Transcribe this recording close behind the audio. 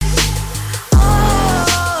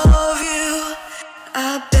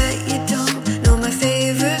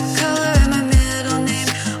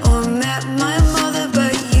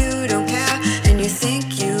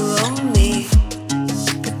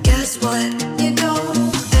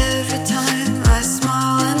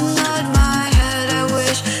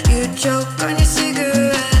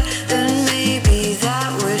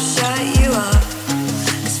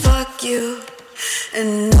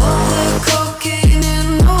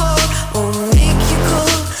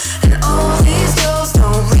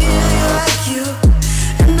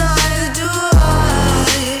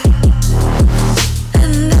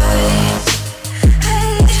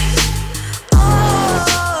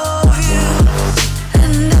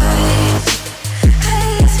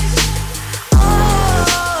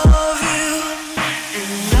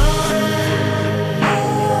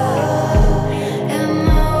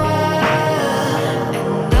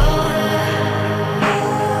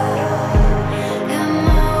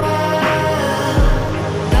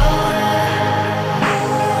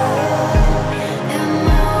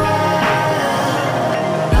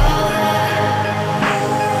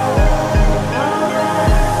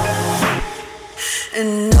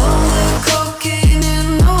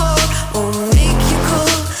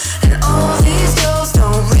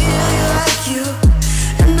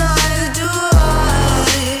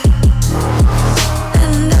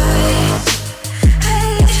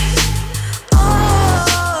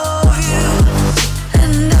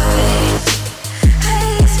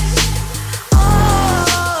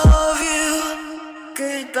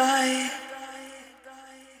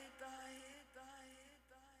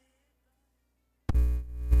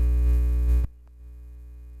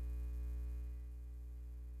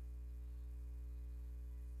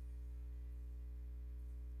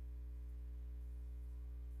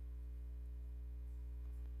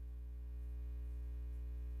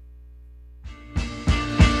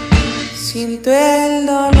Siento el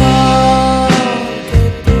dolor.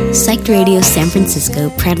 Psyched Radio San Francisco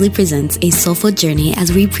proudly presents a soulful journey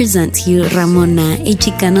as we present to you Ramona, a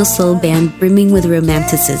Chicano soul band brimming with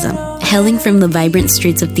romanticism. Hailing from the vibrant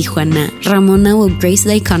streets of Tijuana, Ramona will grace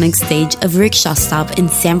the iconic stage of Rickshaw Stop in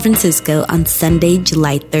San Francisco on Sunday,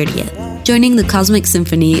 July 30th. Joining the Cosmic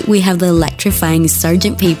Symphony, we have the electrifying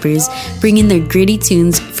Sgt. Papers bringing their gritty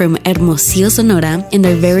tunes from Hermosillo, Sonora, and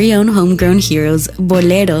their very own homegrown heroes,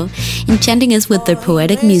 Bolero, enchanting us with their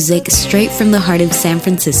poetic music straight from the heart of San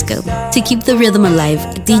Francisco. To keep the rhythm alive,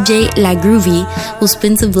 DJ La Groovy will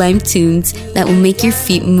spin sublime tunes that will make your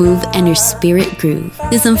feet move and your spirit groove.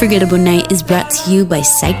 This unforgettable night is brought to you by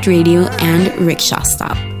Psyched Radio and Rickshaw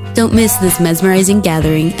Stop. Don't miss this mesmerizing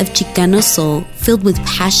gathering of Chicano soul filled with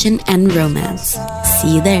passion and romance.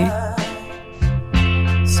 See you there.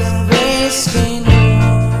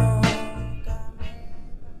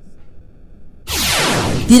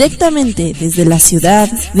 Directamente desde la ciudad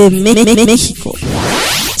de México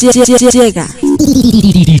llega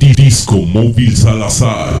Discomovil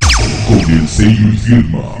Salazar con el sello y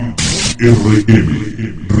firma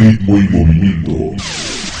RM, ritmo y movimiento.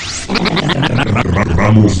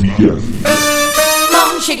 Ramos Villar. Come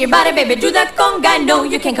on, shake your body, baby, do that conga. No,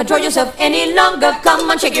 you can't control yourself any longer. Come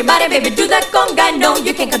on, shake your body, baby, do that conga. No,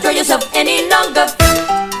 you can't control yourself any longer.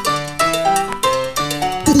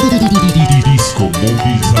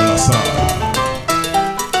 Discomovil Salazar.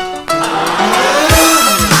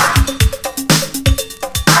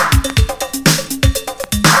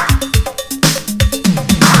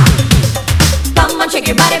 Shake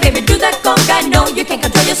your body, baby, do that conga. No, you can't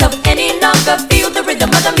control yourself any longer. Feel the rhythm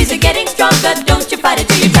of the music getting stronger. Don't you fight it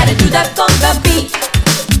till you try to do that conga beat.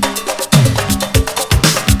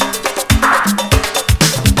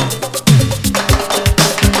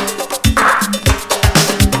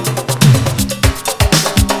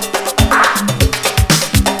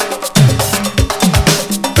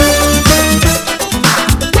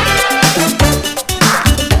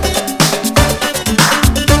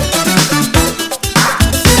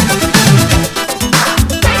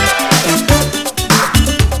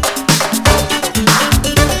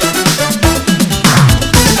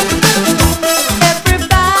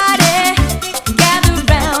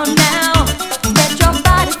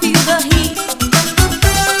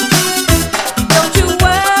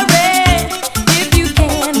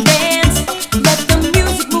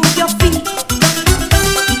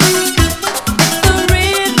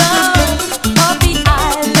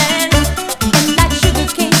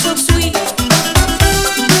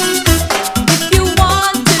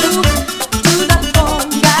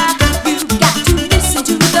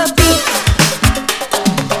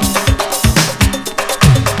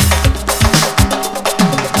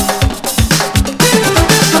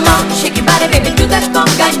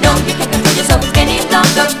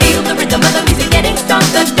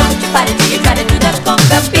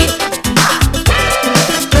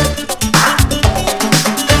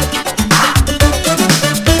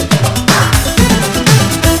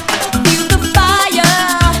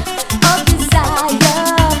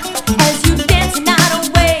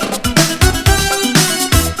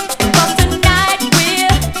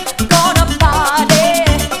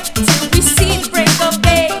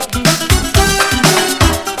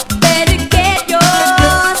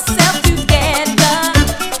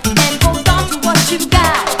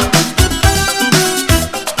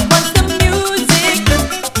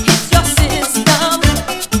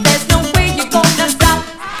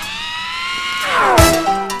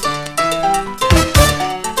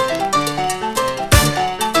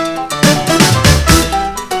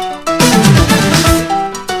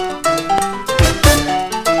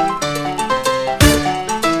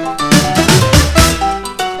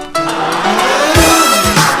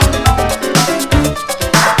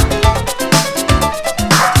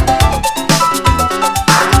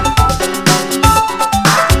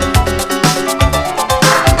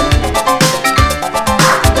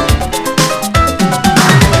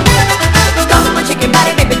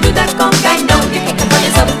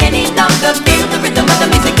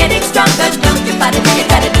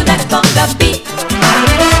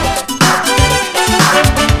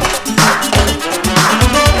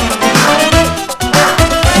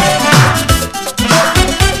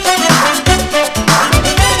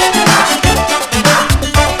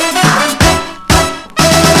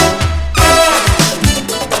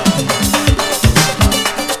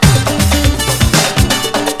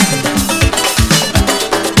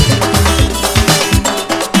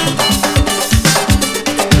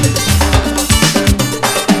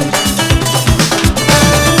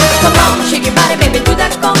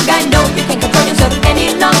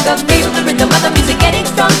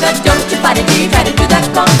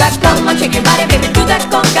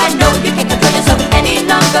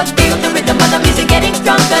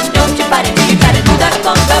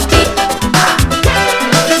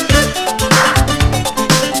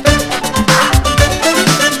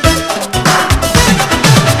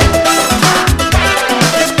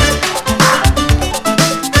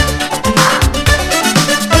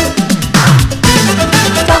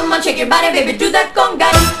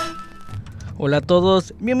 Hola a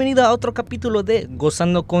todos, bienvenido a otro capítulo de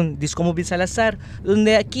Gozando con Discomovil Salazar,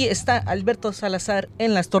 donde aquí está Alberto Salazar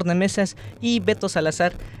en las tornamesas y Beto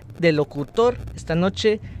Salazar de locutor esta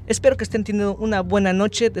noche. Espero que estén teniendo una buena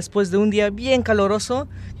noche después de un día bien caloroso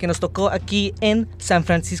que nos tocó aquí en San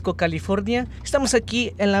Francisco, California. Estamos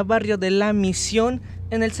aquí en la barrio de La Misión,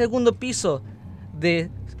 en el segundo piso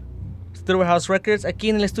de Through House Records,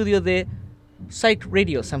 aquí en el estudio de Psych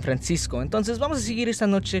Radio San Francisco. Entonces vamos a seguir esta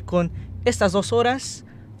noche con estas 2 horas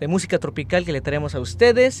de música tropical que le traemos a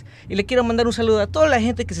ustedes, y le quiero mandar un saludo a toda la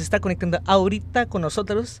gente que se está conectando ahorita con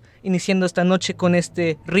nosotros, iniciando esta noche con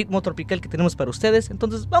este ritmo tropical que tenemos para ustedes.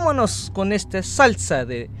 Entonces vámonos con esta salsa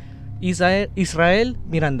de Israel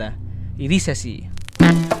Miranda, y dice así.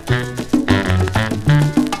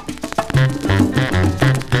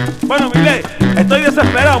 Bueno, Mile, estoy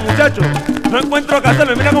desesperado, muchacho. No encuentro qué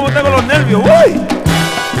hacerme, mira cómo tengo los nervios. ¡Uy!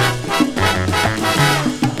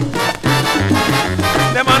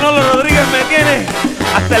 De Manolo Rodríguez me tiene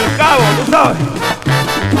hasta el cabo, tú sabes.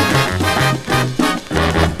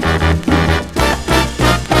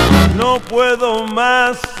 No puedo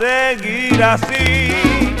más seguir así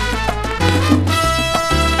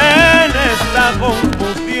en esta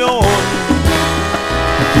confusión.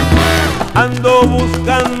 Ando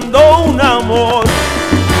buscando un amor,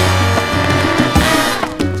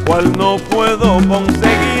 cual no puedo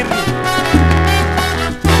conseguir.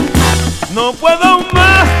 No puedo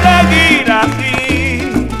más seguir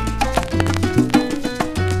así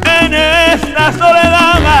en esta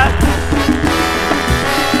soledad.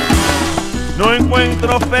 No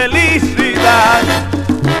encuentro felicidad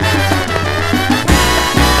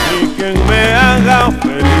ni quien me haga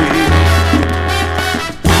feliz.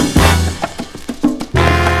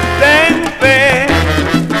 Ten fe,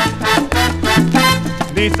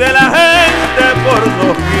 dice la gente por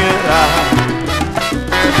doquiera.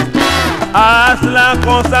 Haz la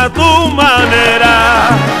cosa a tu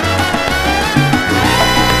manera.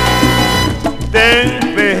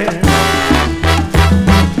 Ten fe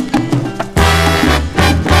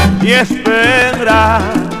y espera.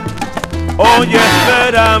 Oye,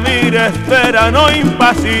 espera, mira, espera, no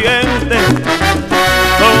impaciente.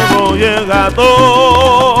 Todo llega,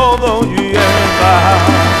 todo llega.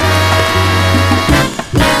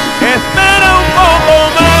 Espera un poco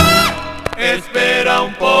más. Espera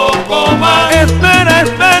un poco más. Espera,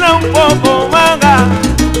 espera un poco más.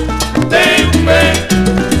 Ten fe.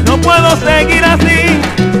 No puedo seguir así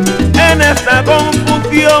en esta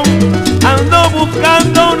confusión. Ando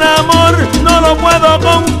buscando un amor, no lo puedo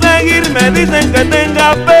conseguir. Me dicen que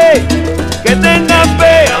tenga fe, que tenga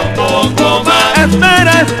fe. Un poco más.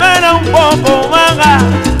 Espera, espera un poco más.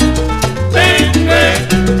 Ten fe.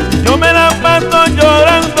 Yo me la paso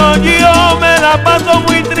llorando, yo me la paso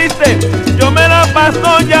muy triste. Yo me la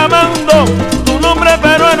paso llamando tu nombre,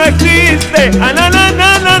 pero no existe. Ah, na, na,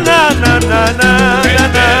 na, na, na, na, na, na.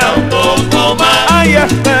 Espera un poco más. Ay,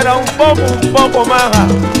 espera un poco más.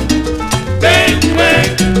 Ten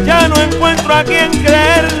fe. Ya no encuentro a quien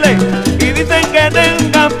creerle y dicen que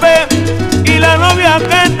tenga fe. Y la novia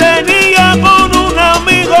que tenía con un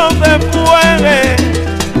amigo se fue.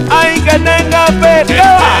 Ay, que tenga fe.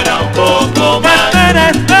 Espera un poco más. Espera,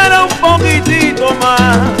 espera un poquitito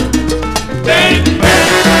más. Ten fe.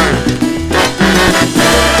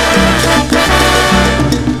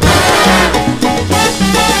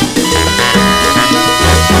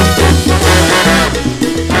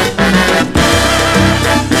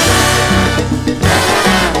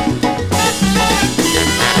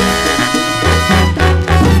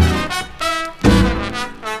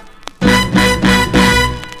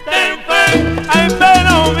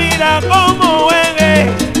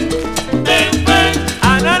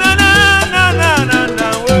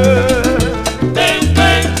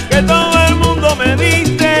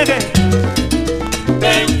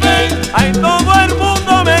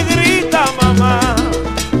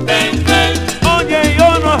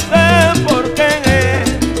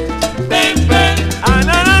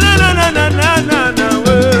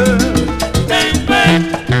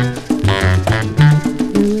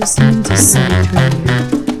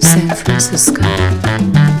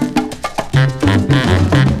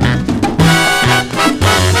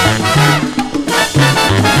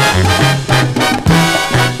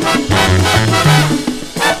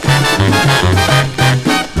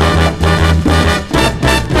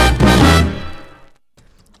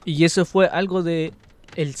 Y eso fue algo de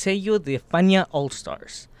el sello de Fania All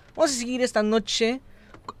Stars. Vamos a seguir esta noche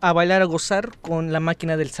a bailar, a gozar con la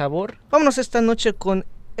máquina del sabor. Vámonos esta noche con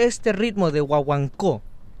este ritmo de guaguancó.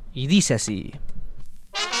 Y dice así.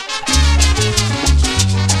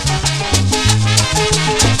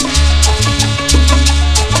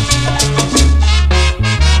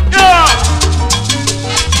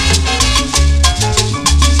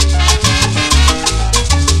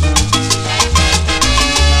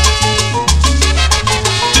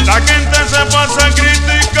 pasa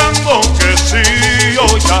criticando que sí,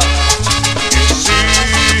 oiga, que sí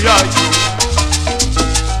hay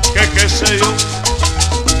que qué sé yo.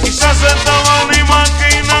 Quizás estaban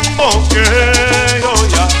imaginando que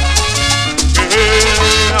oiga, que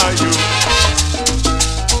hay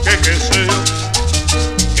que qué sé yo.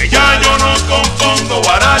 Que ya yo no compongo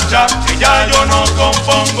guaracha, que ya yo no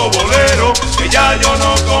compongo bolero, que ya yo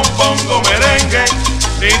no compongo merengue,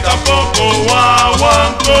 ni tampoco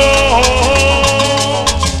guaguancó.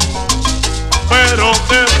 Pero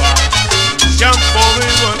te va, se han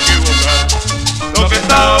podido equivocar. Lo que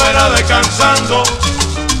estaba era descansando,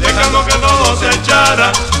 dejando que todo se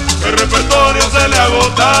echara, que el repertorio se le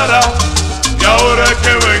agotara. Y ahora es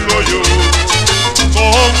que vengo yo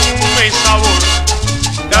con mi sabor.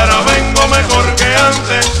 Y ahora vengo mejor que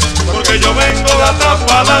antes, porque yo vengo de atrás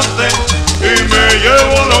para adelante y me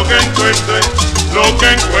llevo lo que encuentre, lo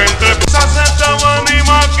que encuentre. Quizás estaban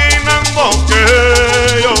imaginando que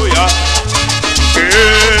yo ya, que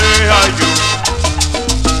hay yo,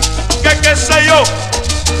 que qué sé yo.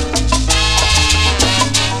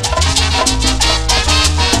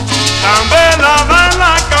 Candela,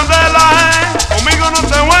 vela, candela, conmigo no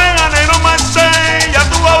se juega ni no me sé, ya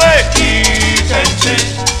tú vas a ver. Quítense,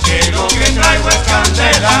 que lo que traigo es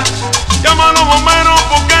candela. Llama a los bomberos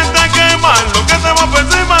porque te queman, lo que te va a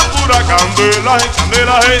encima es pura candela,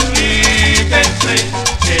 candela, Quítense,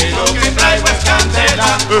 que lo que traigo es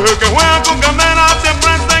candela. Que juega con candela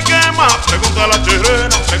siempre se quema. Pregunta a la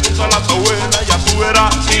chirena, pregunta a la abuela, ya tú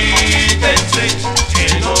verás. Quítense,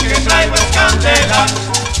 que lo que traigo es candela.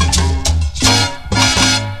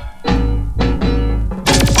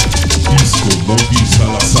 Discomovil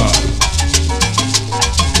Salazar.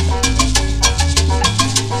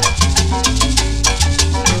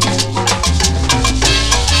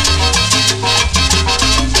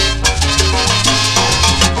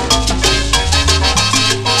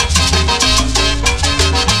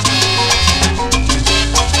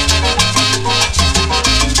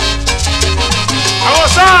 ¡A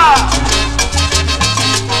gozar!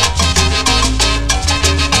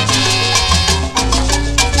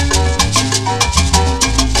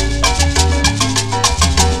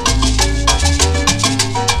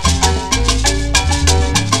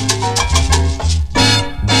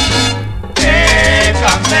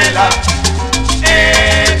 Candela,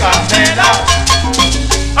 candela.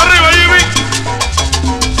 Arriba, Jimmy.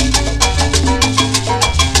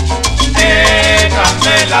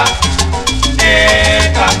 Candela,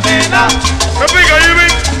 candela. ¿Qué pica, Jimmy?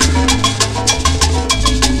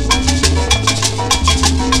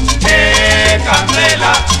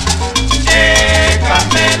 Candela,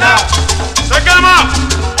 candela. Se quema,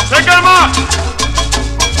 se quema.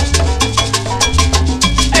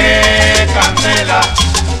 Candela,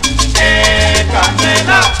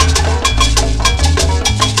 candela.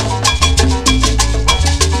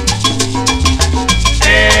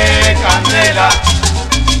 Candela,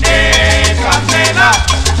 candela.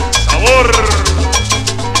 Sabor.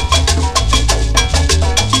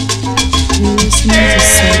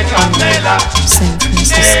 Candela,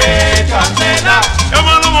 candela.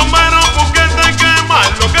 Llama a los bomberos porque te quema,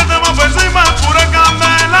 lo que te va por encima es pura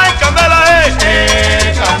candela, candela,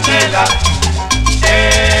 candela.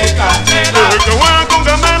 Candela. El que juega con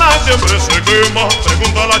candela siempre se quema.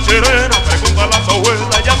 Pregunta a la chirena, pregunta a la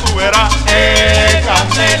abuela, ya tú verás.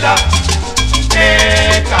 Candela,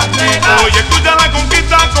 candela. Oye, escucha la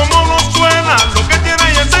conquista como no suena. Lo que tiene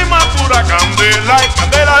ahí encima es pura candela.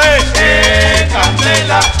 Candela,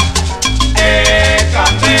 candela,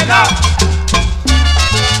 candela.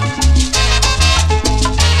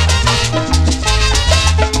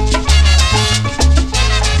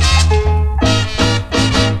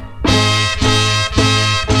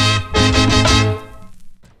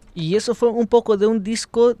 Y eso fue un poco de un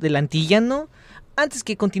disco del antillano. Antes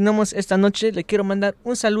que continuemos esta noche, le quiero mandar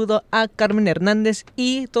un saludo a Carmen Hernández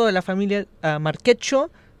y toda la familia Morquecho,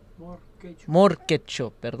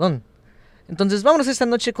 perdón. Entonces vámonos esta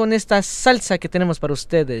noche con esta salsa que tenemos para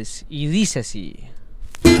ustedes. Y dice así.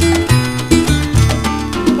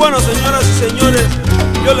 Bueno, señoras y señores,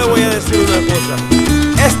 yo le voy a decir una cosa.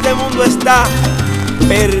 Este mundo está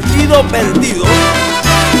perdido, perdido.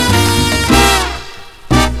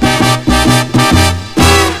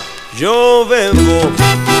 Yo bebo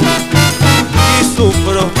y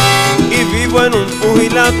sufro y vivo en un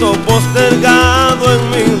pugilato postergado en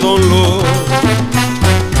mi dolor.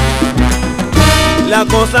 La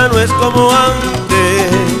cosa no es como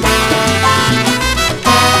antes,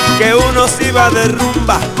 que uno se iba de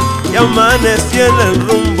rumba y amanecía en el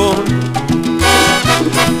rumbo.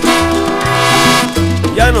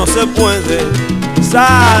 Ya no se puede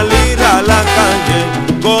salir a la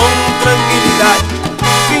con tranquilidad,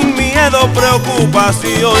 sin miedo,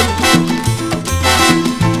 preocupación,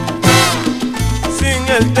 sin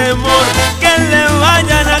el temor que le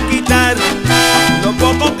vayan a quitar lo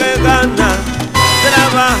poco que gana,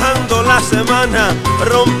 trabajando la semana,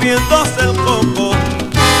 rompiéndose el coco.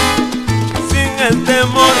 Sin el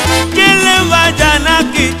temor que le vayan a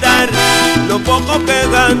quitar lo poco que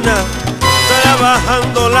gana,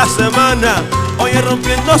 trabajando la semana, oye,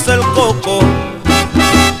 rompiéndose el coco.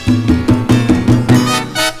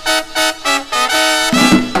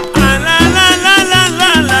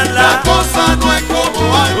 La cosa no es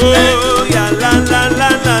como antes.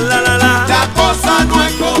 La cosa no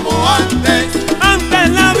es como antes. Antes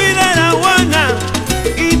la vida era buena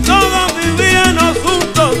y todos vivíamos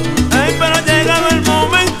juntos. Ay, pero ha llegado el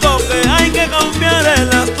momento que hay que cambiar el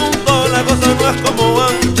asunto. La cosa no es como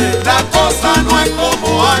antes. La cosa no es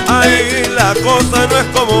como antes. Ay, la cosa no es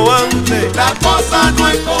como antes. La cosa no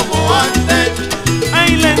es como antes.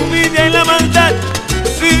 Ay, la envidia y la maldad,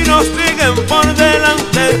 si nos siguen por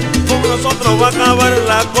delante, con nosotros va a acabar.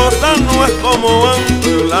 La cosa no es como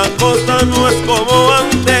antes. La cosa no es como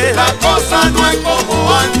antes. La cosa no es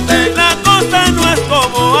como antes. La cosa no es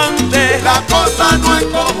como antes. La cosa no es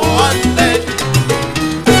como antes.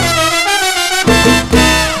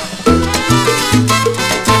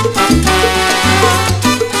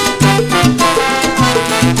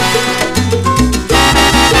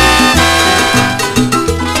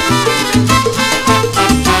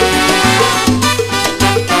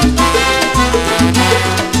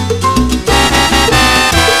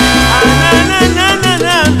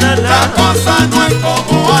 La cosa no es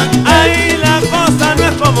como antes. Ay, la cosa no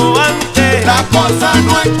es como antes. La cosa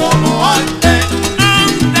no es como antes.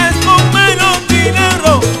 Antes con menos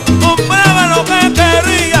dinero compraba lo que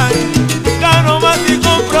quería, gano más y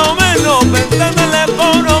compro menos, pensando en la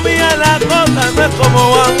economía. La cosa no es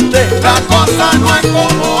como antes. La cosa no es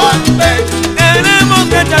como antes. Tenemos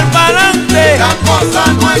que echar para adelante. La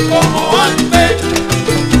cosa no es como antes.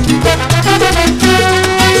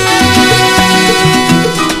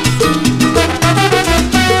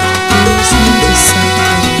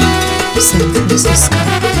 San Francisco.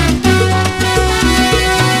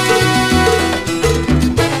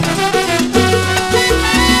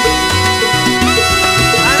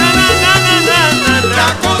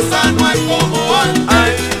 La cosa no es como antes.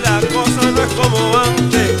 Ay, la cosa no es como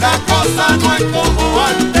antes. La cosa no es como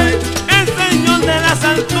antes. El Señor de las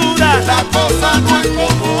alturas La cosa no es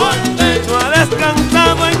como antes. no ha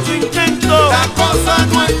descansado en su intento La cosa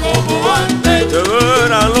no es como antes. de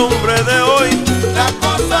ver al hombre de hoy La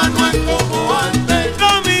cosa no es como antes.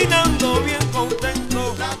 caminando bien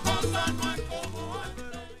contento. La cosa no es como antes.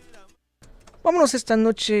 Vámonos esta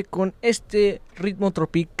noche con este ritmo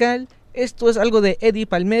tropical. Esto es algo de Eddie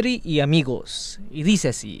Palmieri y amigos. Y dice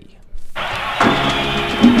así.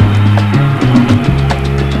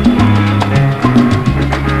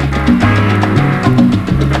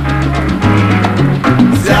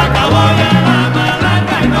 Se acabó ya la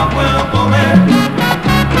malaca y no puedo comer.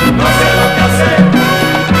 No sé lo que hacer,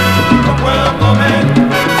 no puedo comer.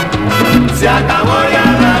 Se acabó ya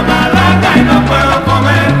la malaca y no puedo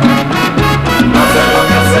comer. No sé lo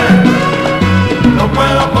que hacer, no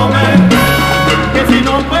puedo comer. Que si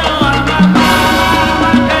no puedo agarrar,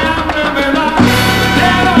 que hambre me da.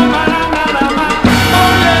 Quiero malanga nada más,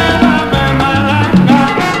 oye dame malanga.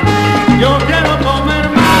 Yo quiero comer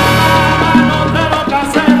más, no sé lo que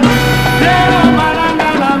hacer. Quiero malanga.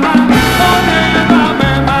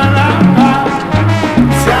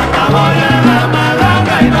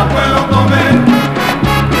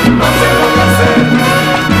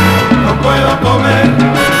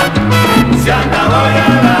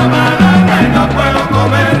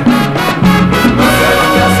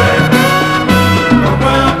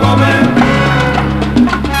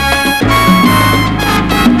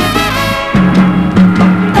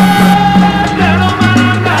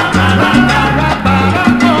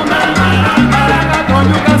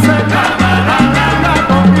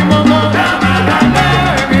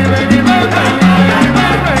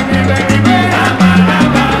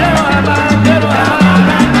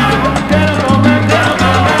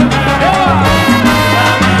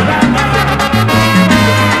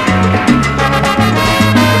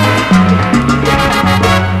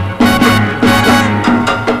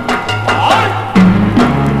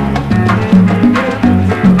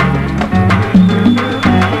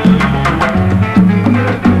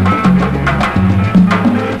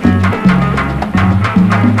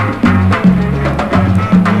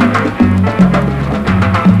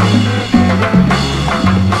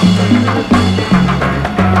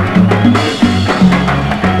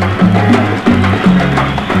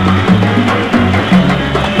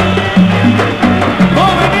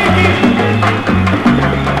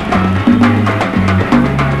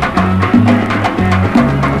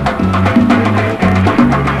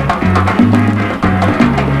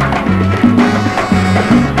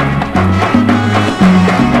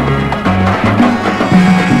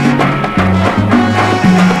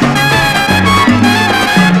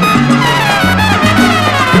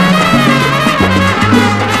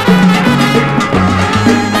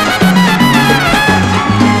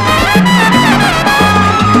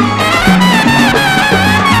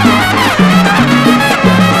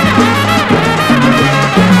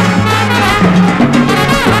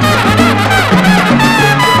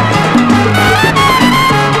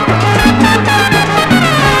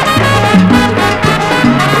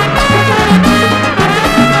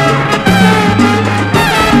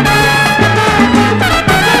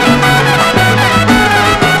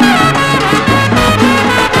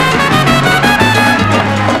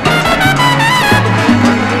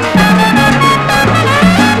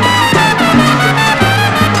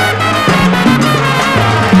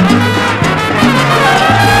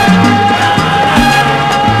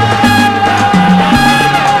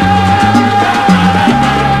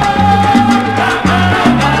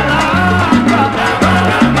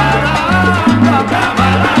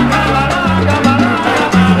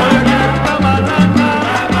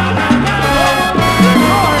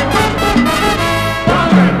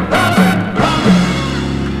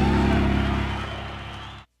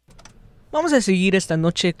 vamos a seguir esta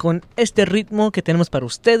noche con este ritmo que tenemos para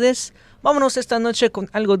ustedes. Vámonos esta noche con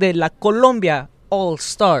algo de la Colombia All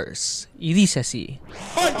Stars. Y dice así.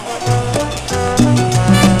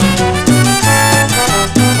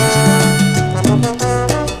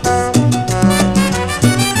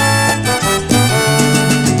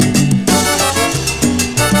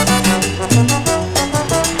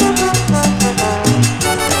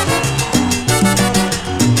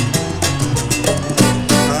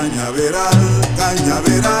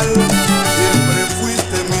 Cañaveral, siempre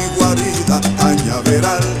fuiste mi guarida.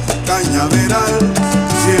 Cañaveral, cañaveral,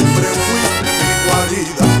 siempre fuiste mi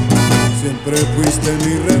guarida. Siempre fuiste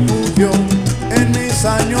mi refugio en mis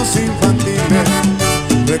años infantiles.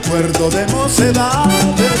 Recuerdo de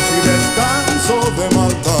mocedades y descanso de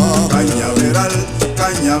maldad. Cañaveral,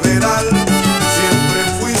 cañaveral, siempre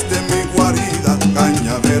fuiste mi guarida.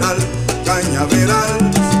 Cañaveral, cañaveral,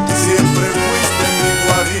 siempre fuiste mi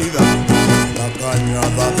guarida.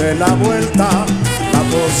 Cañada de la vuelta, la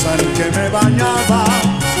poza en que me bañaba.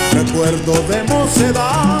 Recuerdo de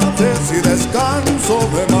mocedades y descanso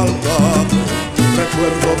de maldad.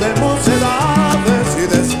 Recuerdo de mocedades y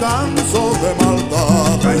descanso de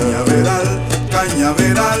maldad. Cañaveral,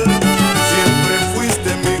 cañaveral, siempre fuiste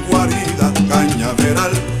mi guarida.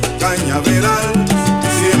 Cañaveral, cañaveral,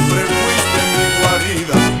 siempre fuiste mi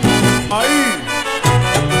guarida. Ahí.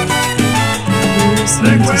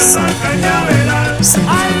 Recuerdo al cañaveral,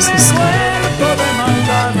 al recuerdo de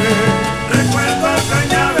maldades. Recuerdo al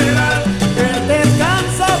cañaveral, el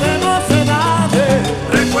descanso de mocedades.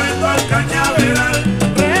 Recuerdo al cañaveral,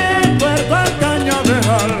 recuerdo al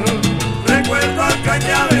cañaveral. Recuerdo al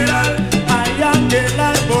cañaveral, hay aquel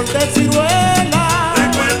árbol de ciruela.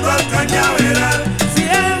 Recuerdo al cañaveral,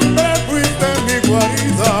 siempre fuiste mi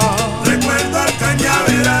guarida. Recuerdo al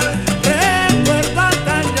cañaveral, recuerdo al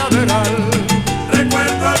cañaveral.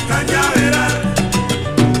 Recuerdo al cañaveral.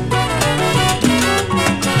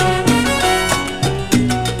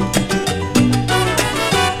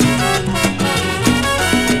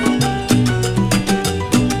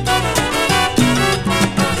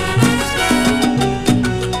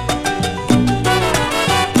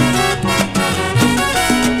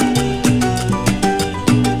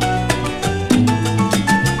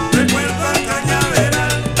 Recuerdo al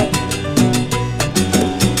cañaveral.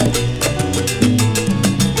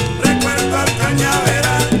 Recuerdo al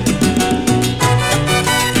cañaveral.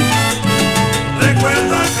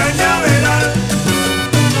 Recuerdo al cañaveral.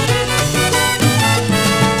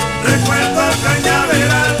 Recuerdo al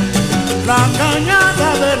cañaveral. La cañada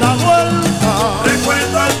de la vuelta.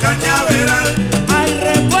 Recuerdo al cañaveral. Hay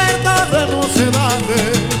recuerdo de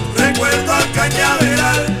mocedades. Recuerdo al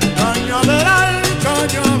cañaveral. Cañaveral,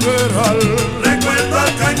 cañaveral. Recuerdo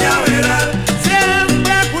al cañaveral.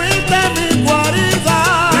 Siempre fuiste mi guarida.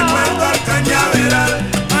 Recuerdo al cañaveral.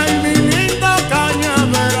 Ay, mi lindo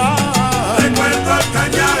cañaveral. Recuerdo al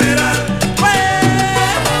cañaveral.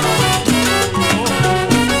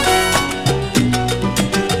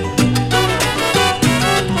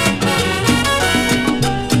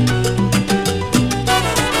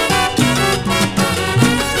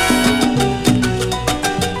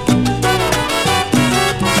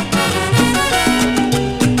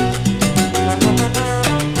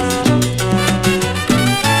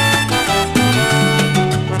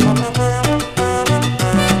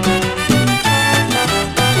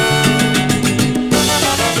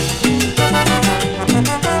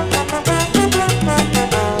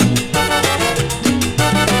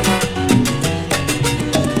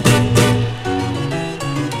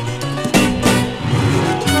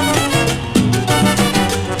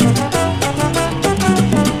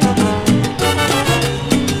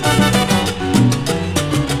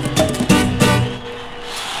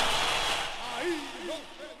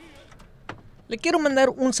 Le quiero mandar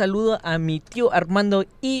un saludo a mi tío Armando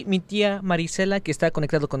y mi tía Marisela, que está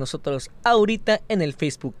conectado con nosotros ahorita en el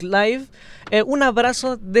Facebook Live. Un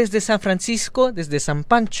abrazo desde San Francisco, desde San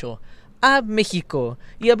Pancho, a México.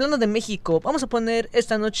 Y hablando de México, vamos a poner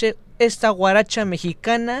esta noche esta guaracha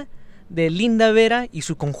mexicana de Linda Vera y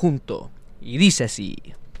su conjunto. Y dice así.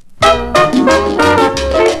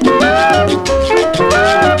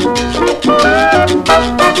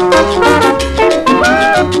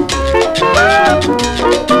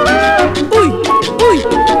 Uy, uy,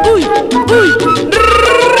 uy, uy,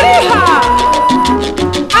 rija.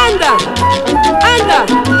 Anda, anda.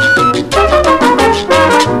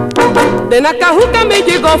 De Nacajuca me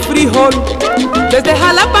llegó frijol, desde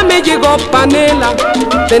Jalapa me llegó panela.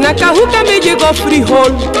 De Nacajuca me llegó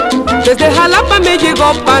frijol, Desde Jalapa me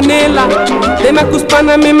llegó panela, de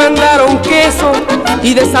Macuspana me mandaron queso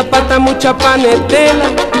y de Zapata mucha panetela.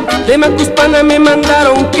 De Macuspana me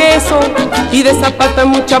mandaron queso y de Zapata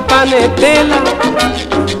mucha panetela.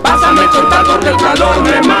 Pásame chontal porque el calor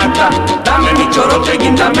me mata, dame mi chorote,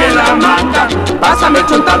 guíndame la mata. Pásame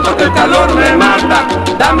chontal porque el calor me mata,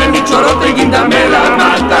 dame mi chorote, guíndame la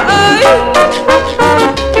mata. ¡Ay!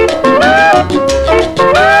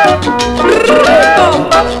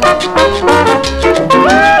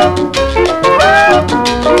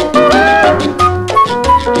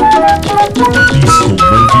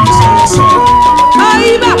 Discomovil Salazar.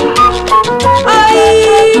 ¡Ahí va!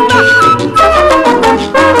 ¡Ahí va!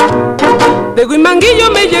 De Huimanguillo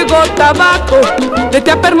me llegó tabaco, de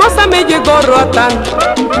Teapermosa me llegó Roatán.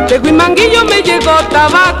 De Huimanguillo me llegó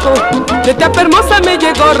tabaco, de Teapermosa me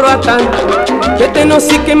llegó Roatán. De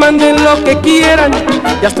Tenosí que manden lo que quieran,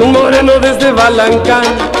 y hasta un moreno desde Balancán.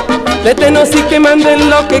 De Tenosí que manden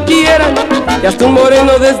lo que quieran, y hasta un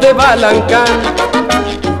moreno desde Balancán.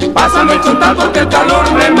 Pásame chontal porque el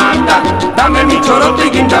calor me mata, dame mi chorote y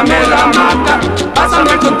guíndame la mata.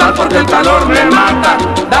 Pásame chontal porque el calor me mata,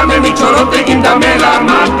 dame mi chorote y guíndame la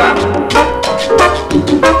mata.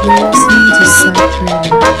 You're listening to Psych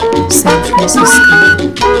Radio, San Francisco.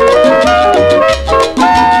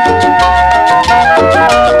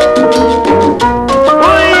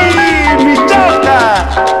 ¡Uy, mi choca!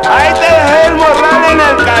 Ahí te dejé el morral en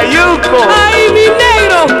el cayuco. ¡Ay, mi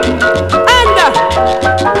negro! ¡Anda!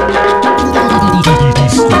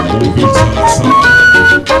 Discomovil Salazar.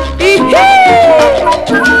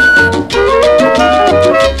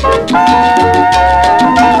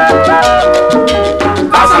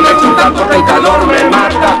 Pásame chontal porque el calor me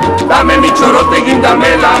mata, dame mi chorote y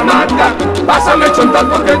guíndame la mata. Pásame chontal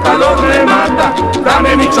porque el calor me mata,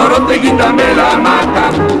 dame mi chorote y guíndame la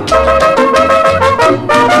mata.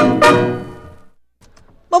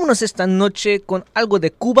 Vámonos esta noche con algo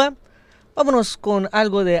de Cuba. Vámonos con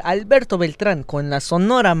algo de Alberto Beltrán con la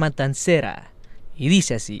Sonora Matancera. Y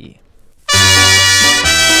dice así.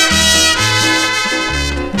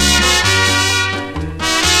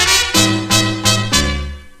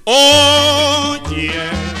 Oye,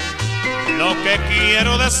 lo que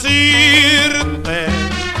quiero decirte,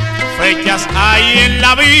 fechas hay en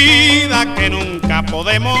la vida que nunca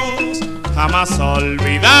podemos jamás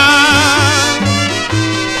olvidar.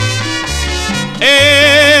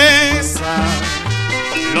 Esa,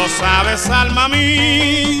 lo sabes, alma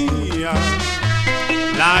mía,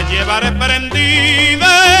 la llevaré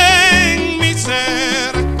prendida en mi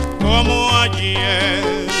ser como ayer.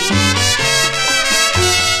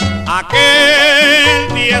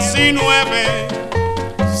 Aquel 19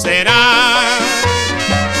 será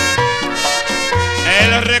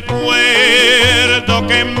el recuerdo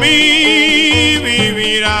que en mí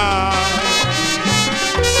vivirá.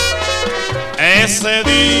 Ese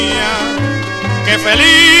día que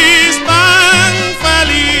feliz, tan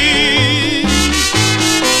feliz,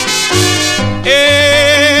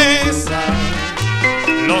 esa,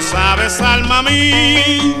 lo sabes, alma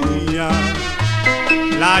mía,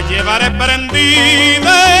 la llevaré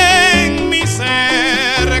prendida en mi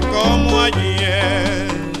ser como ayer.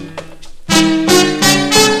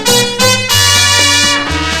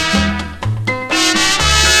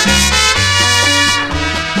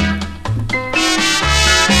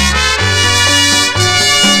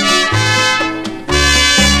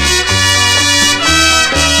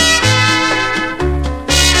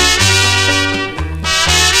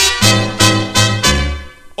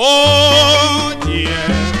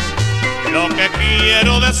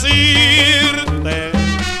 Quiero decirte,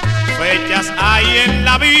 fechas hay en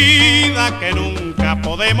la vida que nunca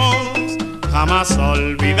podemos jamás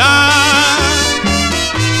olvidar.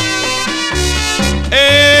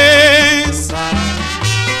 Esa,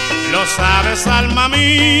 lo sabes, alma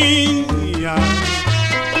mía,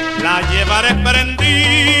 la llevaré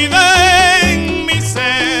prendida en mi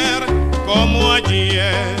ser como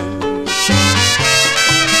ayer.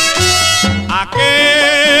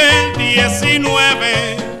 Aquel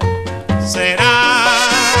 19 será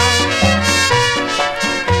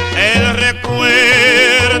el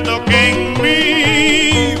recuerdo que en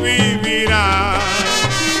mí vivirá.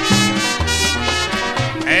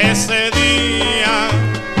 Ese día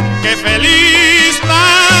que feliz,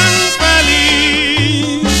 tan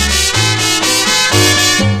feliz,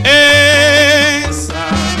 esa,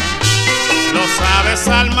 lo sabes,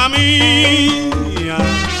 alma mía,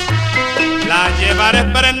 la llevaré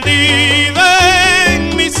prendida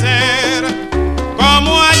en mi ser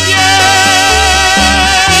como ayer.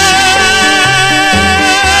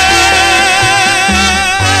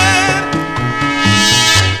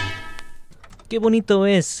 Qué bonito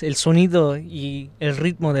es el sonido y el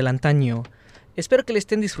ritmo del antaño. Espero que le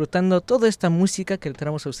estén disfrutando toda esta música que le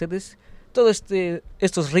traemos a ustedes. Todos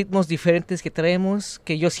estos ritmos diferentes que traemos,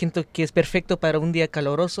 que yo siento que es perfecto para un día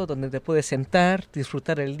caluroso, donde te puedes sentar,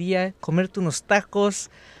 disfrutar el día, comerte unos tacos.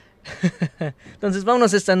 Entonces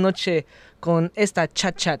vámonos esta noche con esta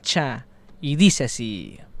cha-cha-cha. Y dice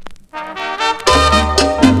así.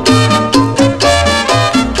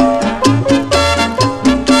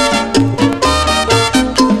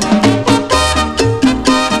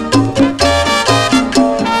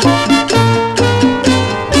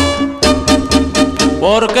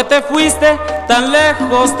 ¿Por qué te fuiste tan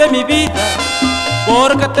lejos de mi vida?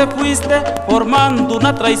 ¿Por qué te fuiste formando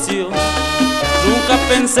una traición? Nunca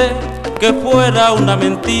pensé que fuera una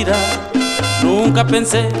mentira, nunca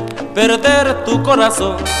pensé perder tu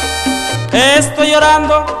corazón. Estoy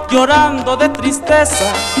llorando, llorando de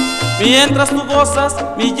tristeza, mientras tú gozas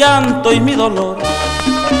mi llanto y mi dolor.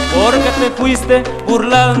 Porque te fuiste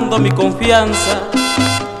burlando mi confianza,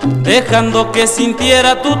 dejando que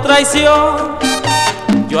sintiera tu traición.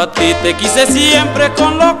 Yo a ti te quise siempre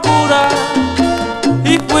con locura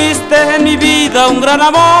y fuiste en mi vida un gran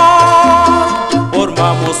amor.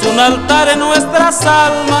 Formamos un altar en nuestras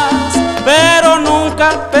almas, pero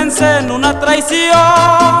nunca pensé en una traición.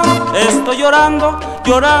 Estoy llorando,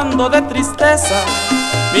 llorando de tristeza,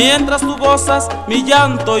 mientras tú gozas mi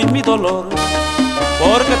llanto y mi dolor.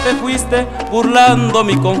 Porque te fuiste burlando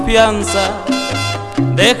mi confianza,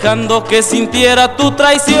 dejando que sintiera tu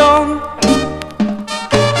traición.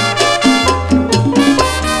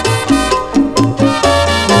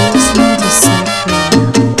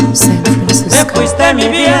 Te fuiste mi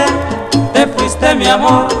bien, te fuiste mi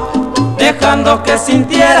amor, dejando que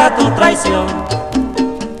sintiera tu traición.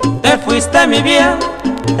 Te fuiste mi bien,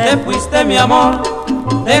 te fuiste mi amor,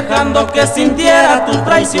 dejando que sintiera tu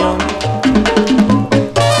traición.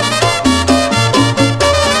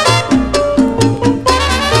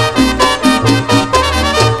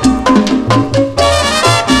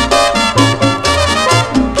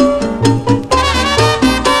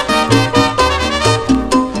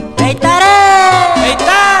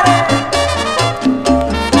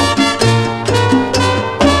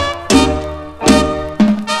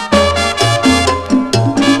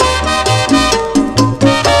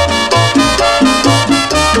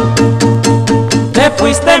 Te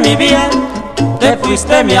fuiste mi bien, te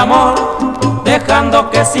fuiste mi amor, dejando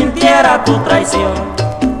que sintiera tu traición.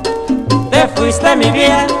 Te fuiste mi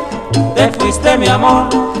bien, te fuiste mi amor,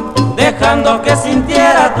 dejando que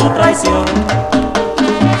sintiera tu traición.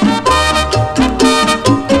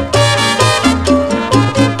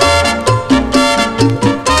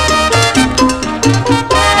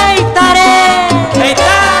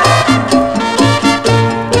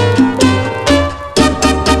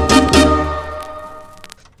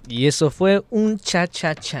 Y eso fue un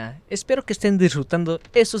cha-cha-cha. Espero que estén disfrutando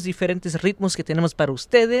esos diferentes ritmos que tenemos para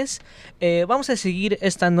ustedes. Vamos a seguir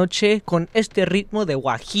esta noche con este ritmo de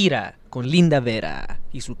Guajira, con Linda Vera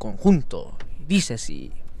y su conjunto. Dice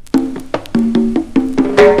así.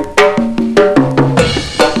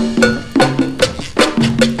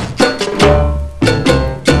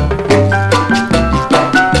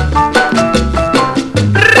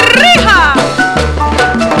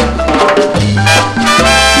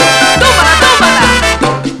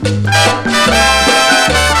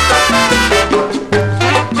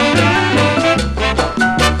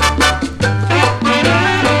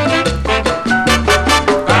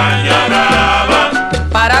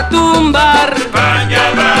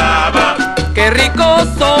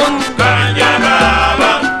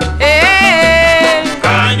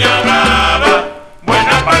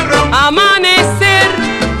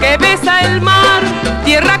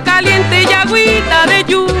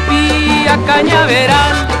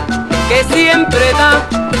 Cañaveral, que siempre da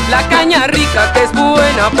la caña rica que es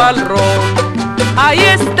buena pa'l ron. Ahí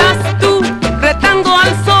estás tú, retando al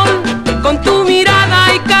sol, con tu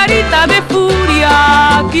mirada y carita de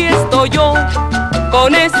furia. Aquí estoy yo,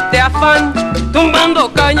 con este afán,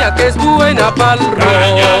 tumbando caña que es buena pa'l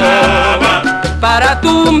ron. Para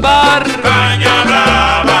tumbar, caña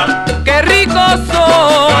brava, qué rico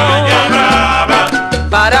son. Caña brava,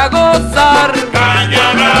 para gozar,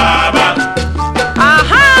 caña brava.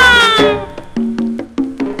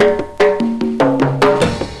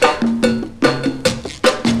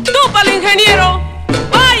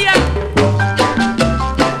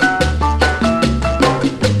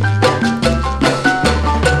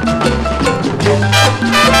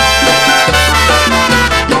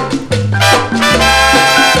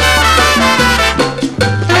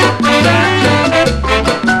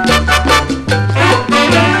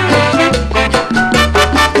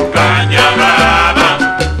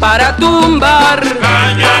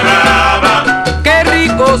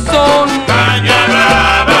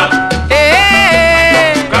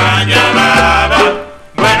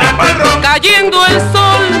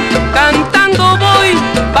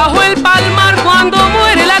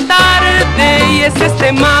 y es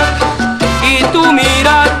este mar y tu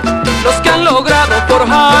mirar los que han logrado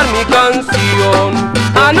forjar mi canción.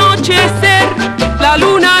 Anochecer, la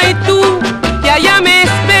luna y tú, y allá me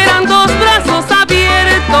esperan dos brazos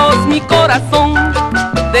abiertos. Mi corazón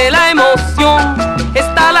de la emoción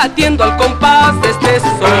está latiendo al compás de este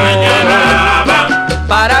son.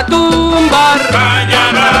 Para tumbar,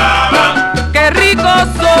 qué rico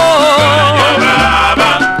son.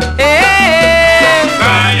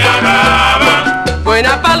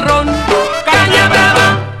 Buena pa'l ron, caña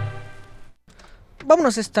brava.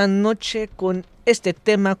 Vámonos esta noche con este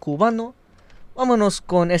tema cubano. Vámonos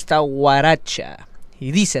con esta guaracha.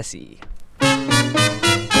 Y dice así.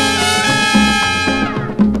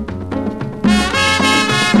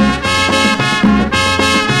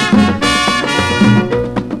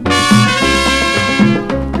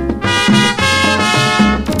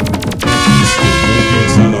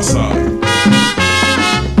 Salazar.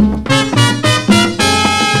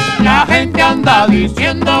 La gente anda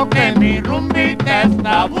diciendo que mi rumbita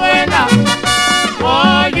está buena.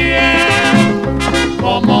 Oye,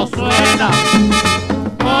 cómo suena.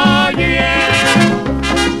 Oye,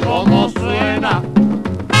 cómo suena.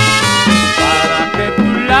 Para que tú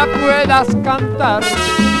la puedas cantar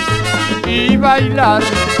y bailar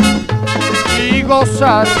y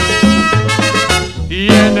gozar,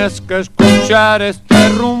 tienes que escuchar este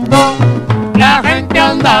rumbo. La gente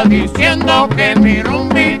anda diciendo que mi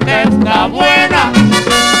rumbita está buena.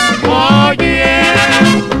 Oye,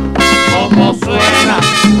 cómo suena.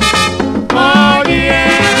 Oye,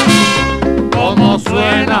 cómo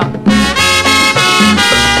suena.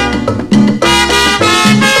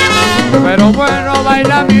 Pero bueno,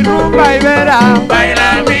 baila mi rumba y verá.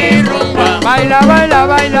 Baila mi rumba. Baila, baila,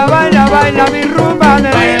 baila, baila, baila mi rumba.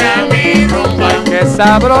 Baila mi rumba. Qué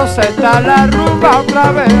sabrosa está la rumba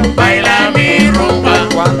otra vez. Baila mi rumba.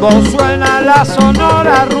 Cuando suena la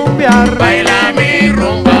sonora rumbear. Baila mi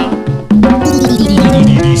rumba.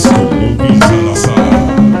 Discomovil Salazar.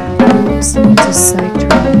 Listening to Psych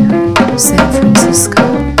Radio, San Francisco.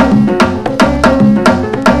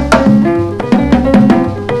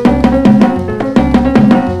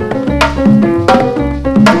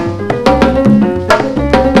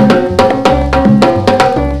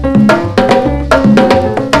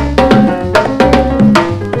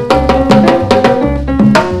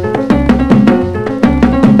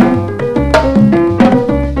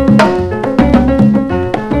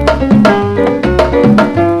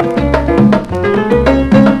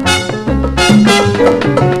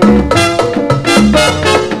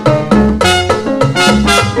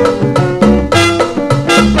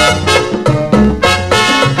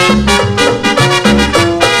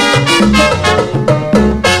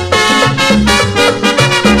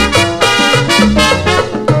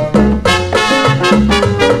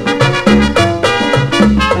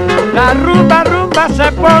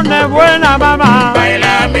 Se pone buena, mamá.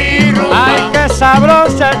 Baila mi rumba. Ay, qué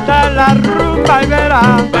sabrosa está la rumba y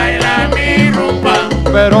verá. Baila mi rumba.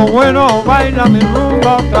 Pero bueno, baila mi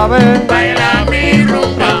rumba otra vez. Baila mi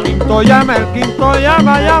rumba. El quinto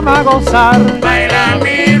llama, llama a gozar. Baila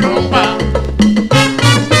mi rumba.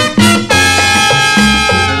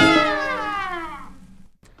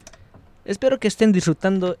 Espero que estén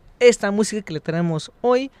disfrutando esta música que le traemos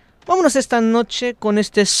hoy. Vámonos esta noche con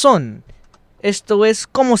este son. Esto es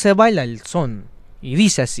cómo se baila el son. Y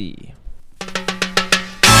dice así.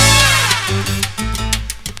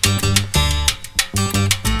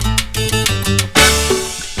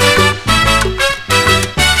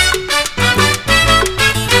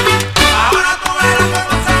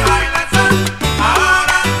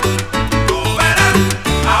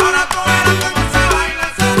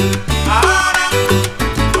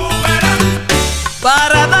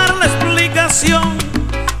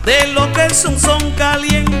 De lo que es un son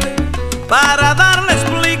caliente, para dar la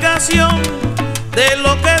explicación de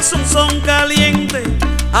lo que es un son caliente,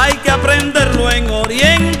 hay que aprenderlo en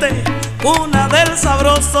Oriente, cuna del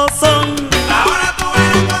sabroso son. Ahora tú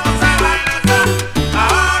verás cómo se baila el son.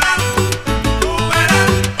 Ahora tú verás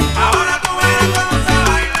cómo se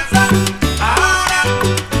baila el son. Ahora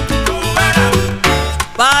tú verás.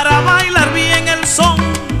 Para bailar bien el son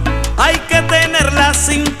hay que tener la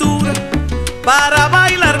cintura. Para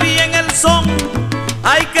bailar bien el son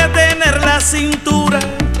hay que tener la cintura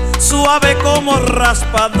suave como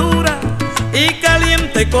raspadura y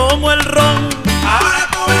caliente como el ron. Ahora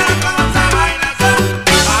tú verás cómo se baila el son.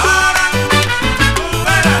 Ahora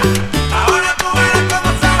tú verás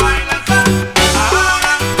cómo se baila el son.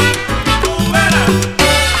 Ahora tú verás.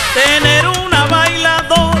 Tener una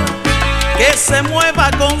bailadora que se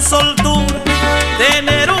mueva con soltura.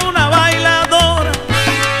 Tener una bailadora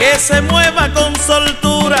que se mueva con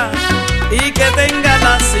soltura y que tenga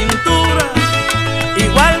la cintura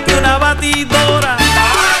igual que una batidora.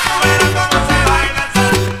 Ahora tú verás cómo se baila el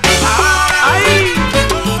son. Ahora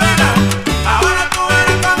tú verás. Ahora tú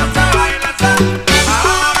verás cómo se baila el son.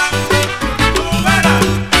 Ahora tú verás.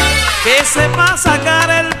 Que sepa sacar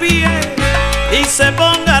el pie y se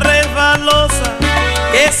ponga resbalosa.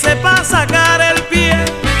 Que sepa sacar el pie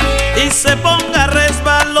y se ponga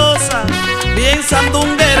resbalosa, bien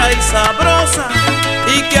sandunguera y sabrosa,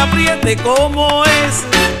 y que apriete como es.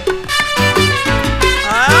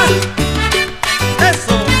 ¡Ah!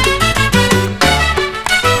 ¡Eso!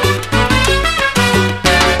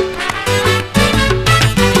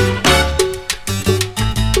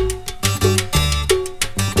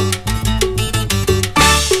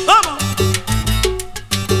 ¡Vamos!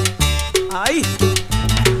 ¡Ahí!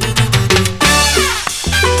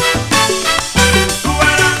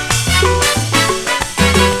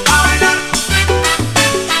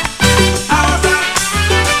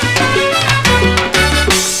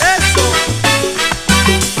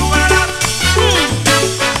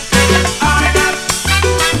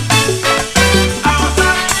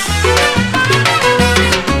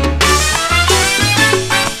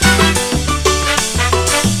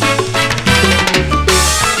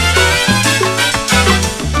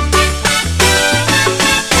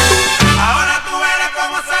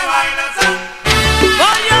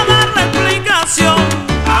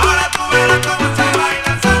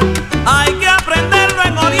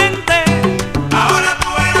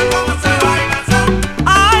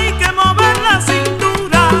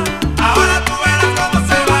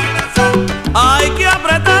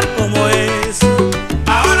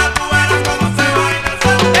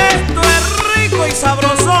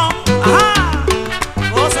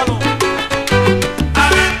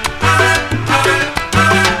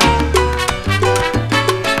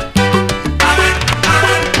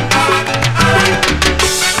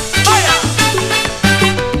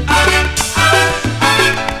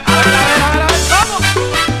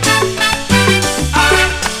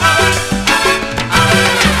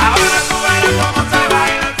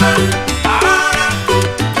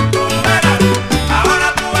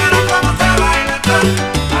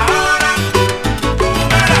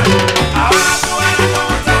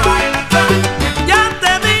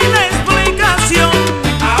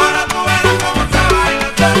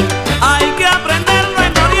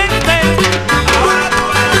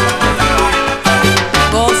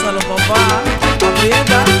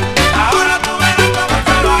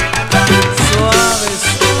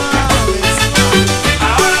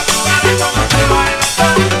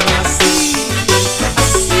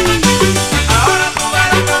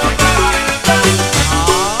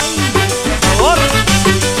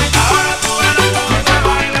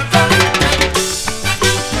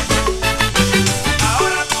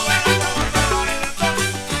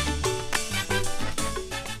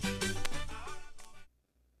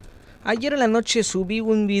 Ayer en la noche subí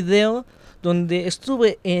un video donde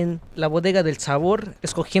estuve en la bodega del sabor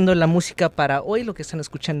escogiendo la música para hoy, lo que están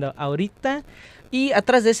escuchando ahorita. Y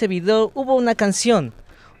atrás de ese video hubo una canción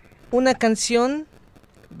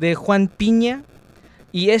de Juan Piña,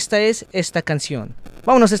 y esta es esta canción.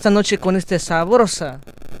 Vámonos esta noche con este sabroso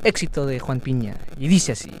éxito de Juan Piña, y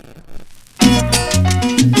dice así.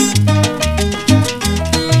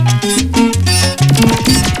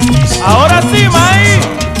 Ahora sí, May.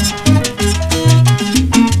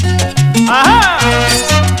 ¡Ajá!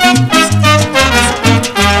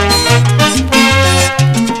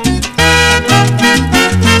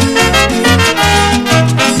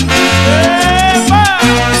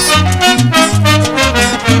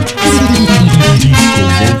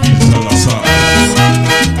 Discomovil Salazar.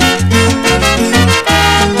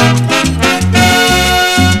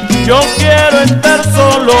 Yo quiero estar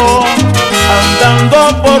solo,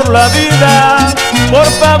 andando por la vida. Por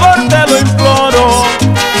favor te lo imploro,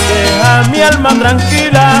 deja mi alma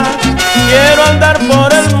tranquila. Quiero andar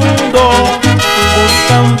por el mundo,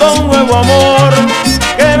 buscando un nuevo amor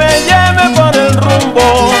que me lleve por el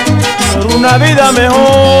rumbo, por una vida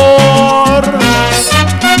mejor.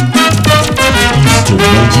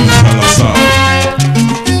 Discomovil Salazar.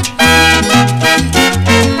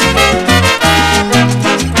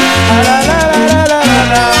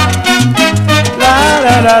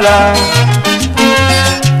 La.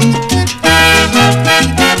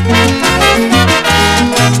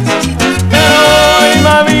 Pero hoy,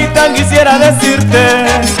 mamita, quisiera decirte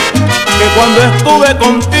que cuando estuve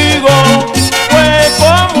contigo fue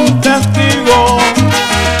como un castigo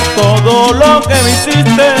todo lo que me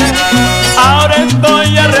hiciste. Ahora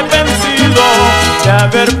estoy arrepentido de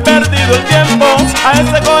haber perdido el tiempo a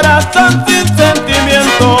ese corazón sin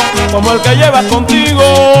sentimiento como el que llevas contigo.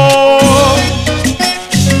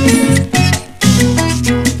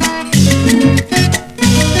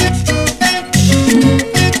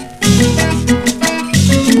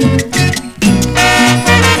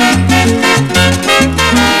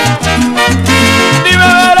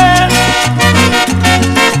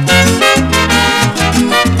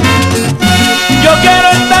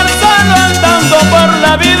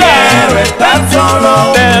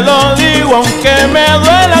 Solo, te lo digo aunque me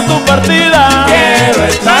duela tu partida. Quiero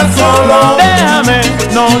estar solo, déjame,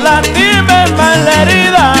 no lastimes más la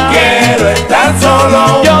herida. Quiero estar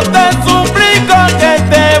solo, yo te suplico que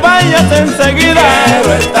te vayas enseguida.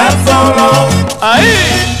 Quiero estar solo. Ahí.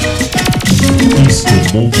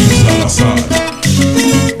 Discomovil Salazar.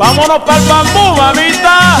 Vámonos pa'l bambú,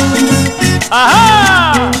 mamita.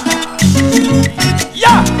 Ajá.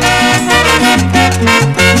 Ya.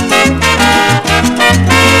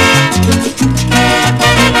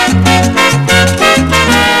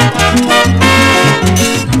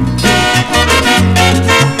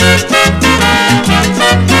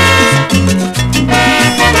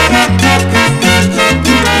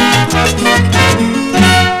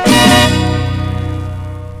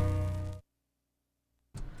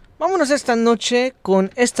 Vámonos esta noche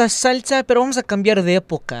con esta salsa, pero vamos a cambiar de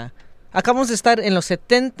época. Acabamos de estar en los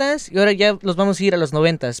 70s y ahora ya nos vamos a ir a los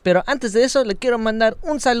 90s. Pero antes de eso le quiero mandar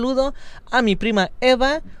un saludo a mi prima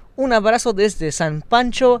Eva. Un abrazo desde San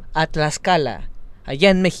Pancho a Tlaxcala, allá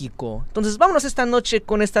en México. Entonces vámonos esta noche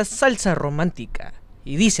con esta salsa romántica.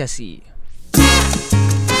 Y dice así.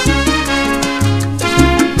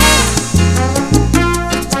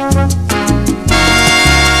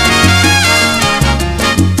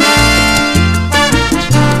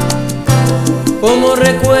 Como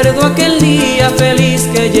recuerdo aquel día feliz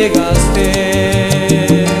que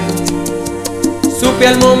llegaste, supe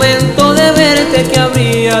al momento de verte que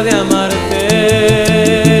habría de amarte.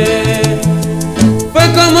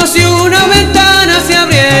 Fue como si una ventana se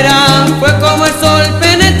abriera, fue como el sol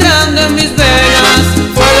penetrando en mis venas,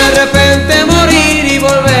 fue de repente morir y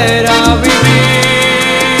volver a vivir.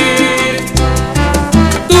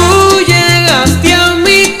 Tú llegaste a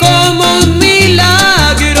mí como un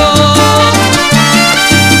milagro,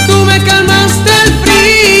 tú me calmaste el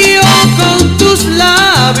frío con tus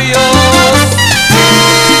labios.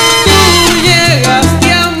 Tú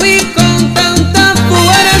llegaste a mí con tanta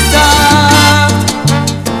fuerza,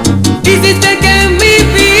 hiciste que mi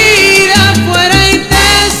vida fuera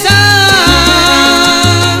intensa.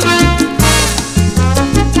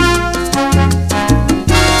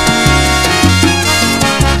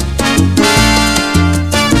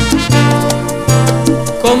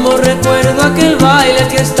 Como recuerdo aquel baile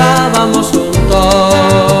que estábamos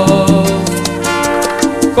juntos,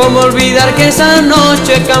 cómo olvidar que esa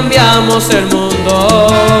noche cambiamos el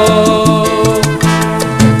mundo.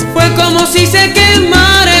 Fue como si se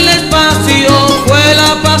quemara el espacio, fue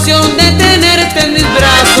la pasión de tenerte en mis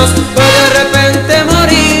brazos, fue de repente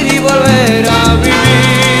morir y volver a vivir.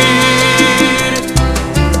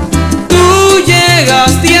 Tú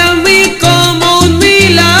llegaste a mí como un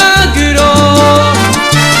milagro,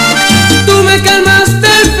 tú me calmaste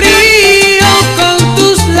el frío con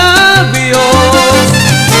tus labios.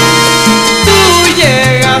 Tú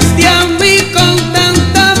llegaste a mí con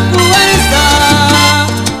tanta fuerza,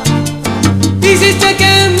 hiciste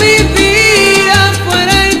que mi vida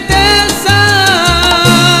fuera intensa.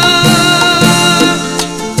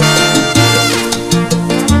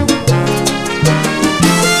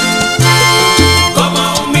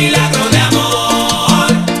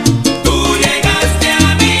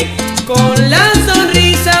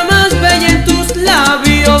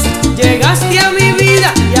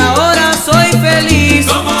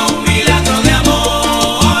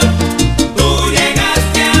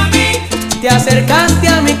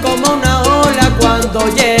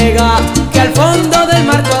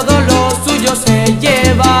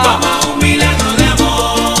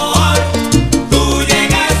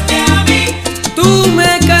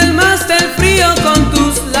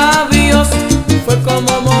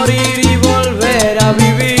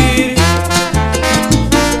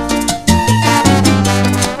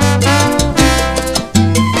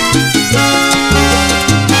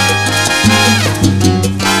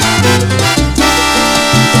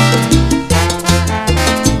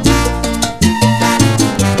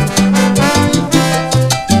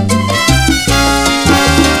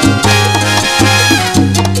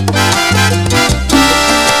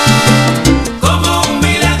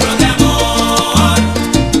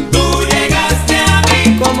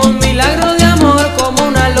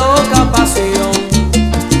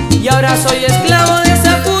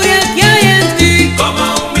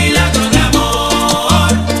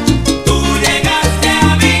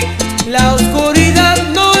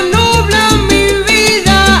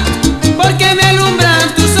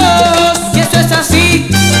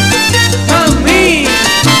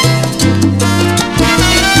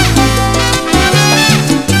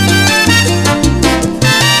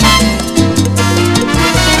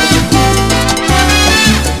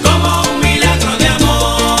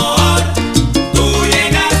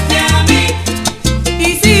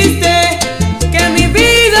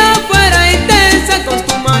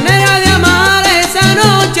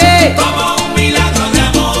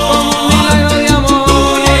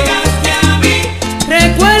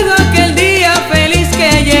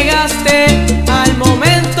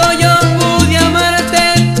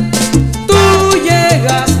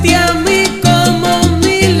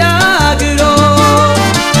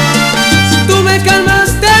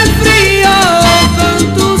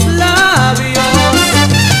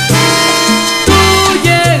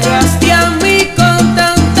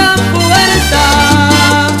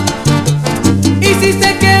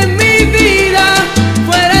 hiciste que mi vida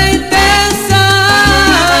fuera intensa.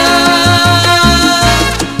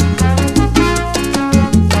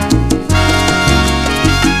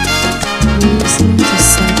 Listening to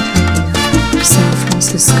Psych Radio, San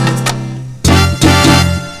Francisco.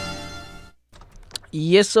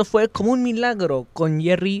 Y eso fue Como un Milagro con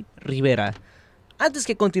Jerry Rivera. Antes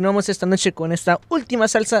que continuemos esta noche con esta última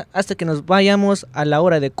salsa hasta que nos vayamos a la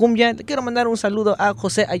hora de cumbia, le quiero mandar un saludo a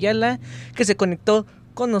José Ayala, que se conectó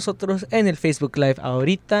con nosotros en el Facebook Live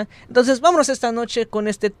ahorita. Entonces vámonos esta noche con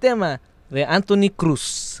este tema de Anthony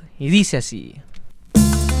Cruz. Y dice así.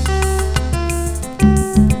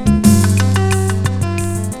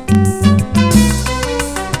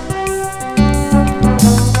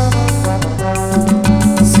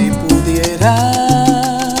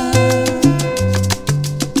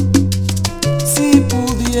 Si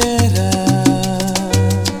pudiera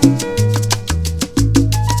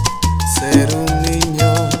ser un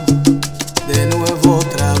niño de nuevo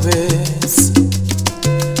otra vez,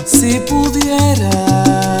 si pudiera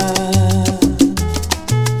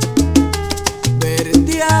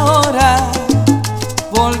verte ahora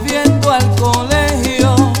volviendo al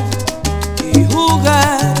colegio y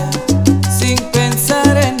jugar sin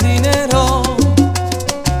pensar en dinero,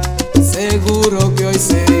 seguro que hoy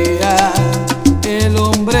sería el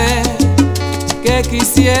hombre que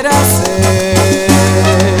quisiera ser.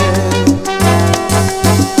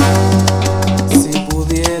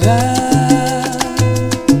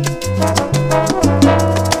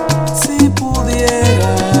 Si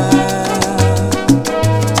pudiera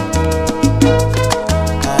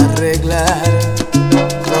arreglar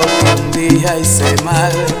lo que un día hice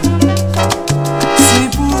mal, si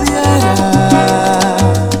pudiera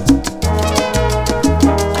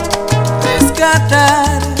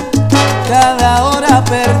rescatar cada hora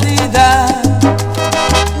perdida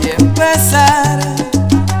y empezar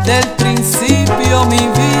del principio mi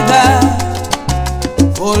vida,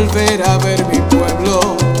 volver a ver mi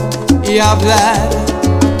pueblo y hablar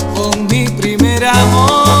con mi primer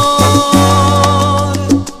amor.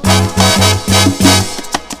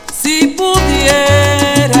 Si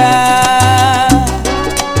pudiera,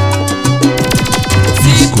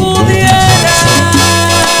 si pudiera,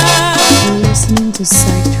 Listening to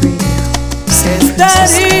Psych Radio, San Francisco.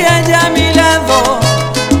 estaría ya a mi lado,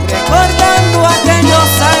 recordando aquellos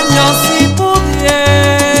años. Si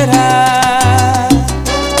pudiera,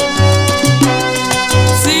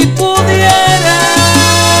 si pudiera,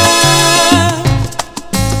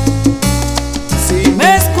 si me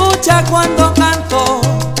escucha cuando canto,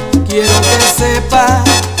 quiero que sepa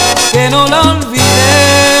que no la olvidé.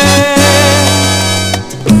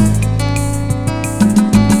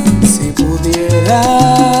 Si pudiera,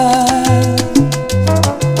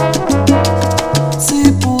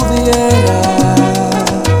 si pudiera,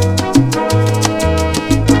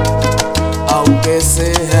 aunque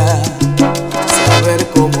sea saber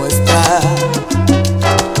cómo está.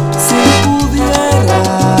 Si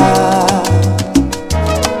pudiera,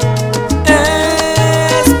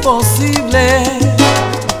 es posible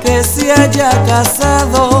que se haya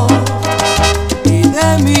casado y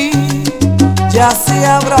de mí ya se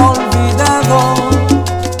habrá olvidado.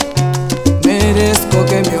 Merezco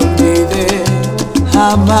que me olvide,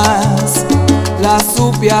 jamás la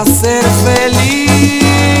supe hacer feliz.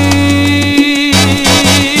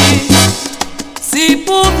 Si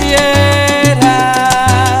pudiera,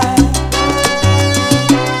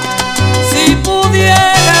 si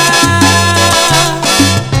pudiera,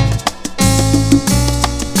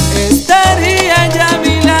 estaría ya a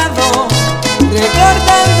mi lado,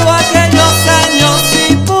 recordando aquellos años. Si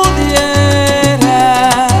pudiera,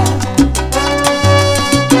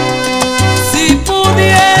 si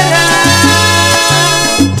pudiera,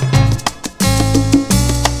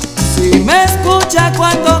 si me escucha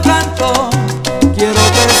cuando canto, quiero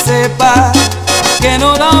que sepa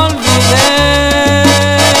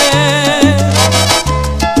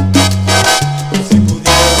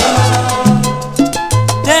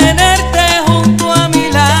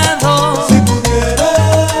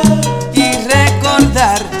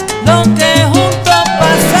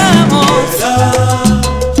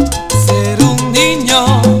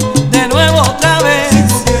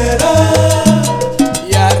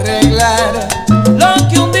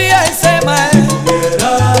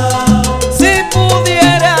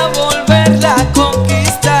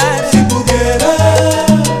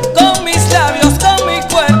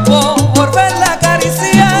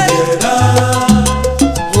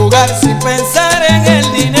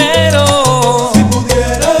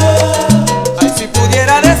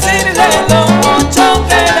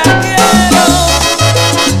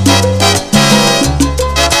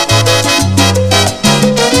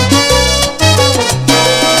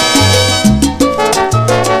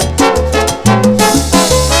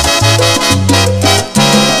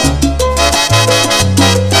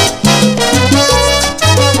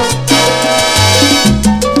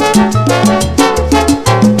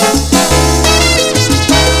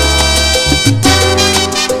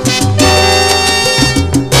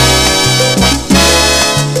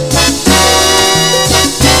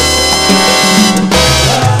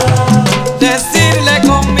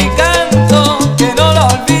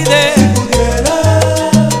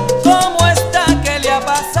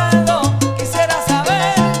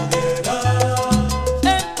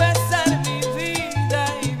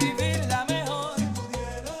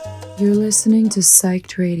You're listening to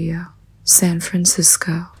Psyched Radio, San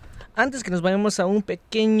Francisco. Antes que nos vayamos a un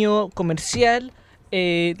pequeño comercial,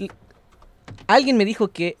 alguien me dijo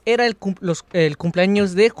que era el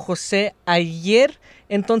cumpleaños de José ayer.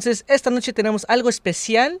 Entonces esta noche tenemos algo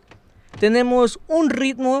especial. Tenemos un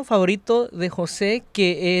ritmo favorito de José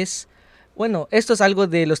que es... Bueno, esto es algo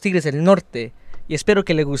de los Tigres del Norte y espero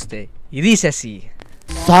que le guste. Y dice así.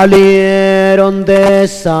 Salieron de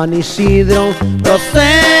San Isidro, procedentes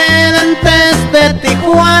de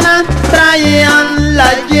Tijuana, traían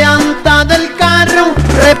la llanta del carro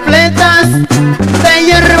repletas de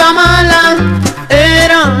hierba mala,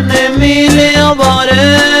 eran Emilio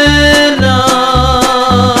Varela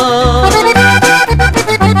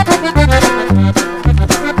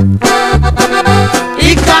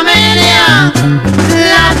y Camelia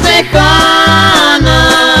la Tejana.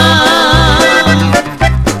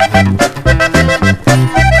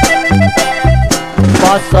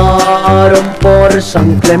 Pasaron por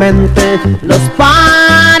San Clemente, los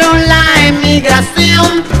paró la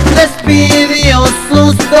emigración, les pidió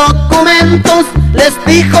sus documentos, les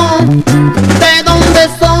dijo de dónde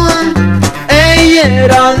son, ella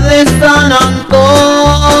era de San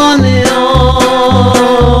Antonio.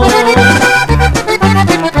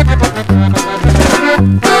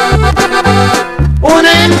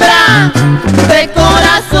 Una hembra de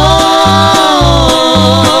corazón,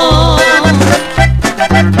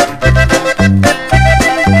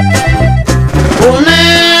 una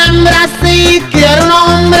hembra si quiere un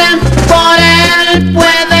hombre, por él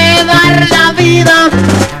puede dar la vida,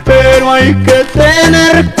 pero hay que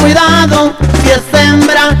tener cuidado, si es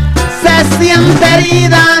hembra se siente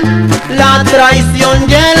herida, la traición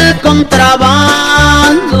y el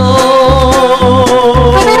contrabando.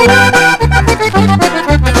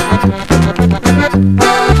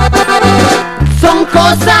 Son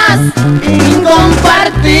cosas incompartidas.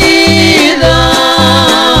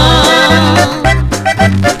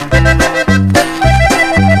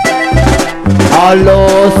 A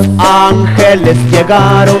Los Ángeles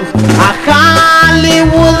llegaron, a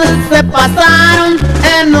Hollywood se pasaron,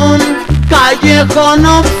 en un callejón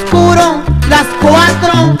oscuro las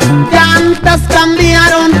cuatro llantas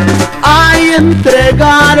cambiaron, ahí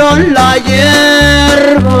entregaron la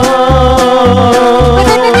hierba.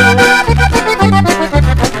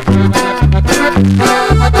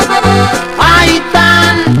 Ahí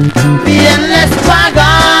tan bien les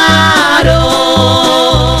pagaron.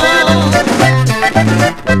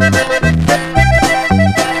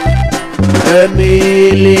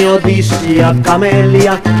 Emilio dice a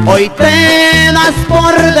Camelia, hoy te das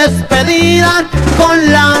por despedida,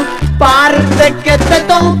 con la parte que te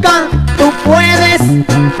toca, tú puedes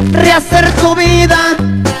rehacer tu vida,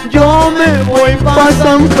 yo me voy pa'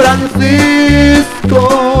 San Francisco.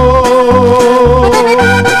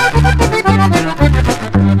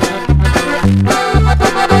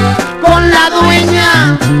 Con la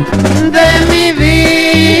dueña de mi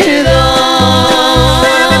vida.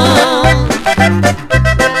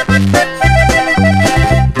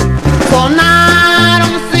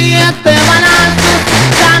 Sonaron 7 balazos,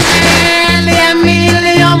 Camelia y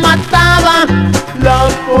Emilio mataba, la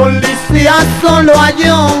policía solo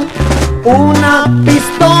halló una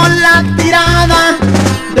pistola tirada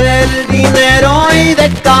del dinero y de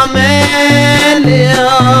Camelia.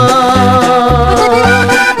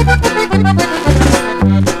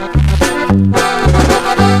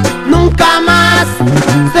 Nunca más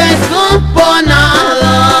se supo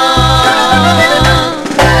nada.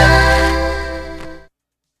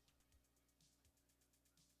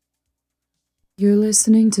 You're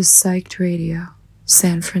listening to Psyched Radio,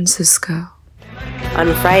 San Francisco.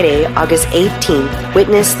 On Friday, August 18th,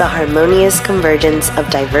 witness the harmonious convergence of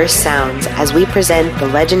diverse sounds as we present the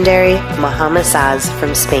legendary Mohamed Saz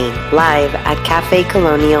from Spain, live at Café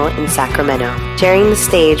Colonial in Sacramento. Sharing the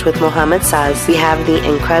stage with Mohamed Saz, we have the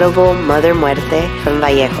incredible Mother Muerte from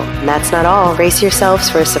Vallejo. And that's not all. Brace yourselves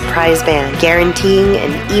for a surprise band, guaranteeing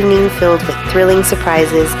an evening filled with thrilling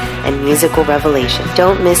surprises and musical revelation.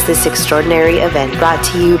 Don't miss this extraordinary event, brought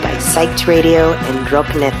to you by Psyched Radio and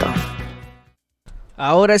Rock Neto.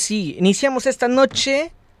 Ahora sí, iniciamos esta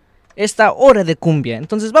noche, esta hora de cumbia.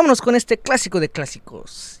 Entonces vámonos con este clásico de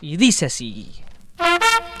clásicos. Y dice así.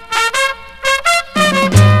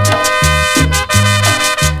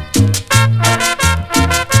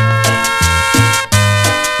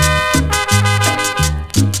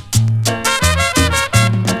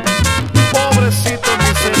 Pobrecitos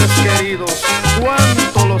mis seres queridos,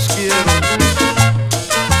 cuánto los quiero.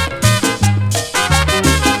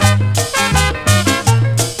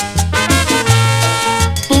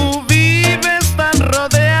 Tú vives tan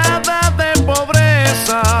rodeada de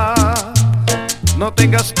pobreza,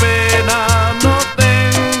 tengas pena, no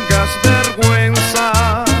tengas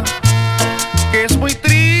vergüenza, que es muy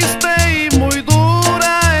triste y muy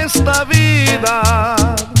dura esta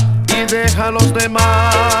vida, y deja a los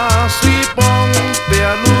demás y ponte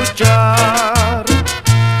a luchar.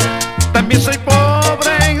 También soy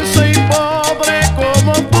pobre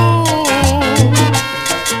como tú,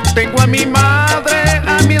 tengo a mi madre,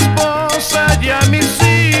 a mi esposa y a mis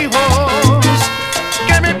hijos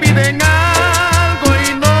que me piden algo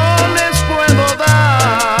y no les puedo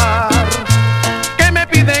dar, que me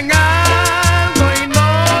piden algo y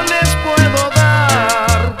no les puedo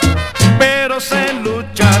dar, pero sé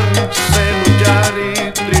luchar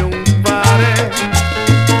y triunfaré,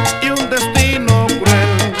 y un destino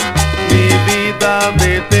cruel mi vida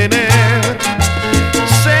detener.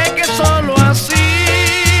 Sé que solo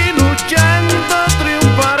así luchando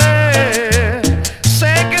triunfaré,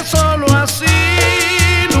 sé que solo así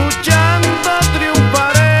luchando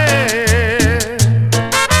triunfaré.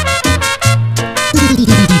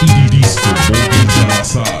 Discomovil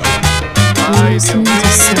Salazar. Ay, Dios mío,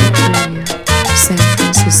 San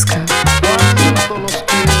Francisco. cuánto los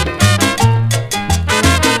quiero.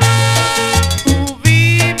 Tú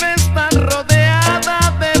vives tan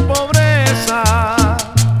rodeada de pobreza,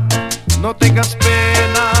 no tengas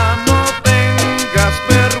pena, no tengas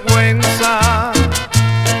vergüenza,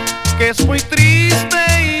 que es muy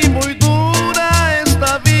triste y muy dura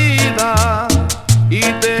esta vida, y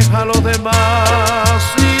deja a los demás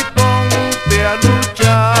y ponte a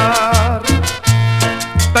luchar.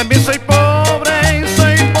 También soy pobre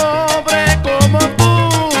como tú,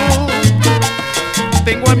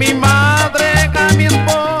 tengo a mi madre, a mi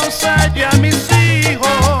esposa y a mis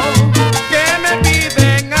hijos que me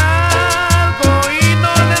piden algo y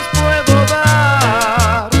no les puedo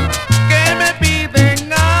dar, que me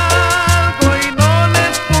piden algo y no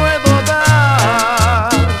les puedo dar,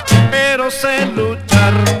 pero sé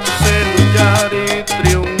luchar y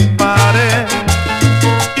triunfaré,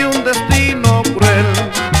 y un destino cruel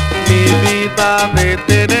mi vida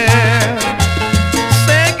detener.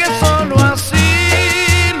 Sé que solo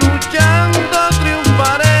así luchando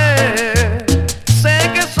triunfaré, sé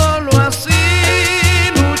que solo así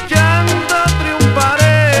luchando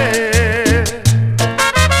triunfaré.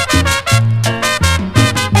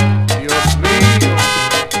 Dios mío,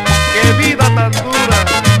 qué vida tan dura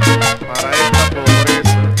para esta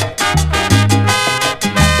pobreza.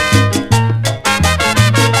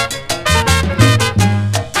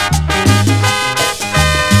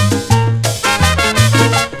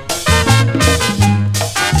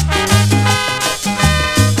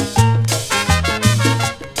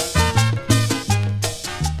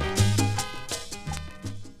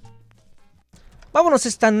 Vámonos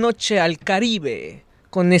esta noche al Caribe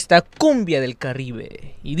con esta cumbia del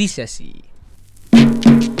Caribe. Y dice así.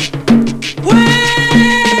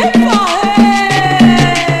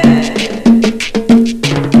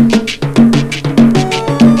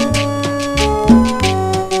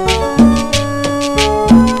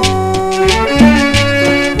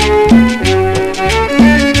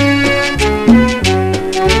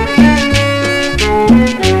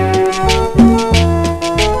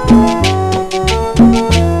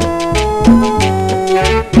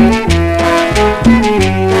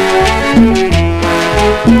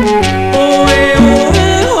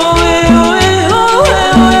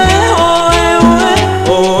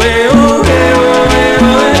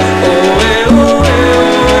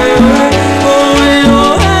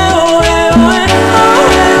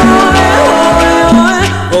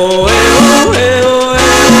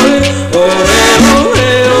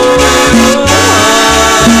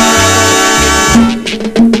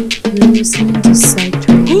 Listening to Psych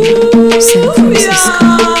Radio, San Francisco.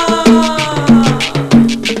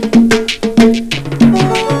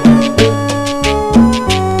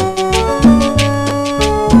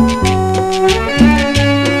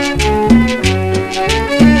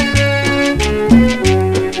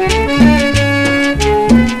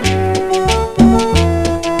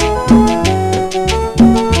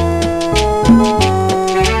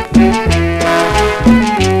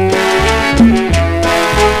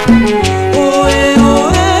 Oh,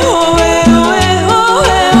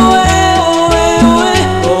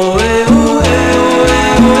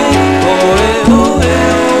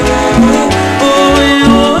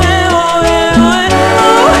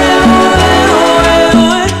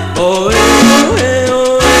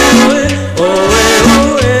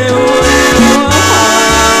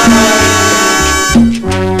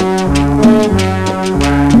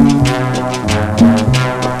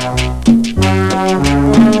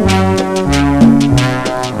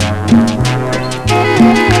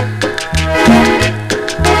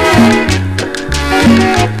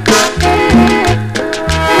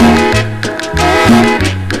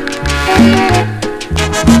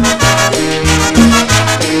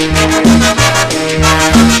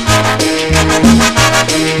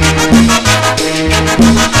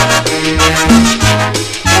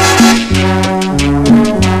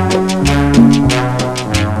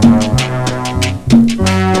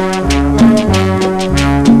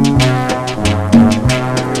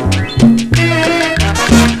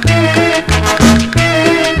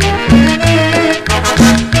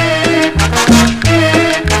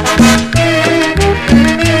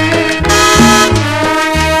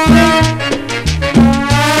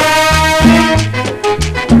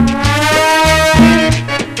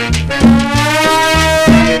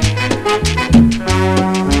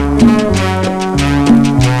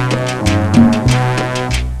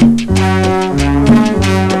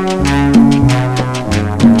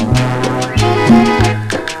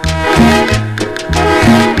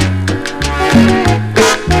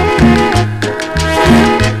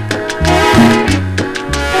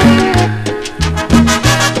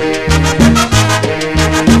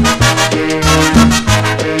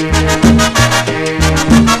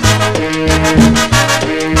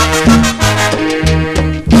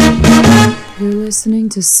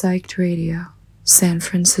 is Psyched Radio, San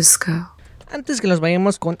Francisco. Antes que nos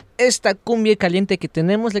vayamos con esta cumbia caliente que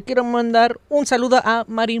tenemos, le quiero mandar un saludo a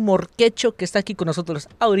Mari Morquecho, que está aquí con nosotros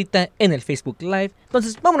ahorita en el Facebook Live.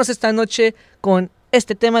 Entonces, vámonos esta noche con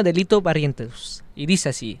este tema de Lito Barrientos. Y dice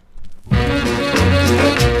así.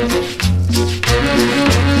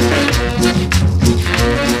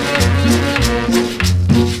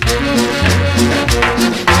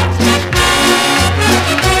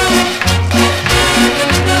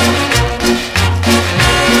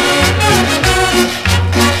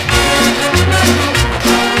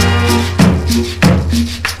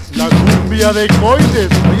 La cumbia de Coides,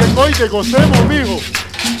 oye Coides, gocemos, mijo.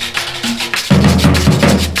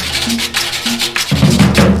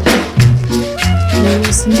 You're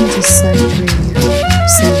listening to Psyched Radio,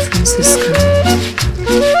 San Francisco.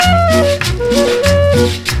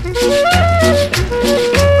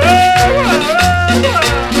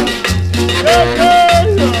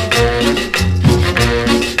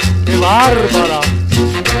 ¡Qué bárbara!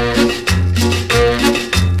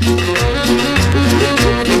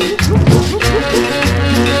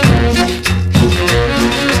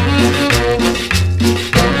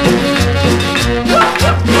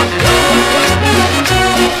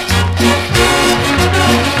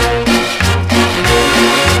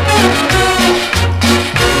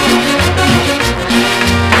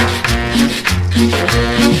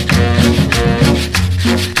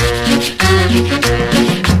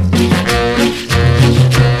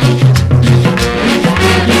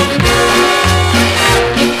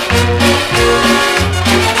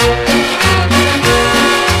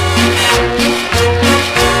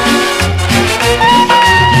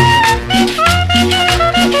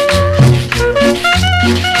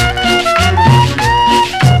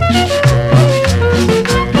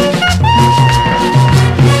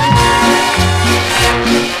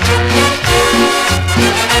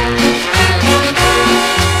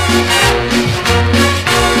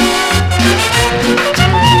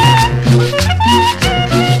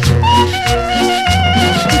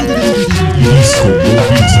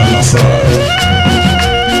 Discomovil Salazar.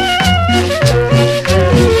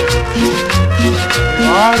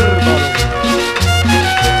 ¡Bárbaro!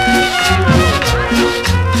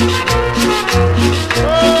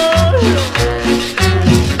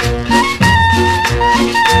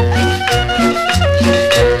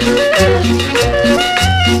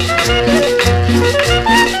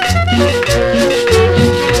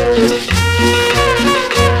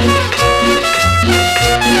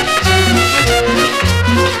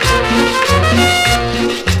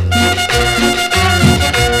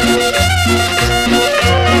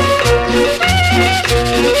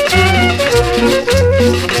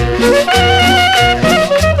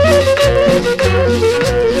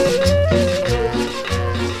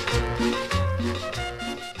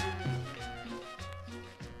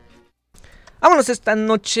 Vámonos esta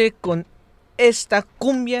noche con esta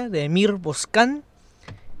cumbia de Emir Boscán.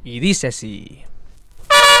 Y dice así.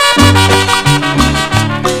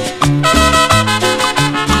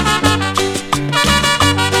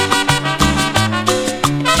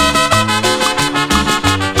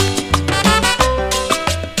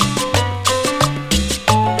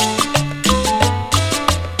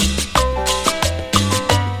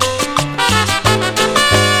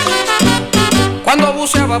 Cuando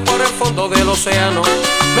buceaba por el fondo del océano,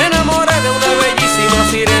 me enamoré de una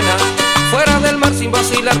bellísima sirena. Fuera del mar sin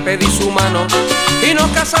vacilar pedí su mano y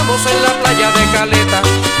nos casamos en la playa de Caleta.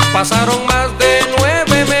 Pasaron más de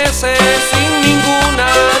 9 meses sin ninguna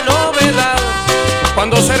novedad,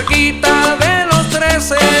 cuando cerquita de los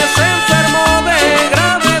 13 se enfermó de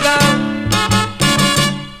gravedad.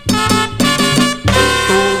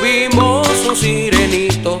 Tuvimos un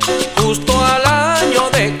sirenito justo al año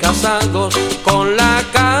de casados, con la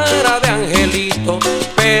cara de angelito,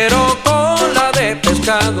 pero cola de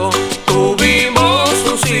pescado. Tuvimos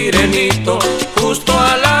un sirenito justo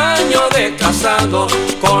al año de casados,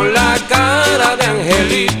 con la cara de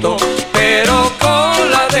angelito, pero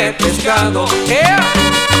cola de pescado. ¡Yeah!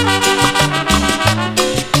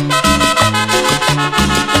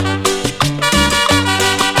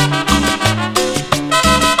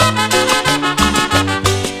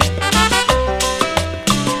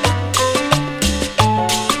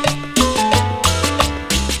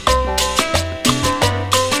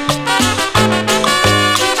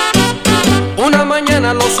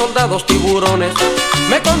 Los soldados tiburones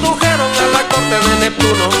me condujeron a la corte de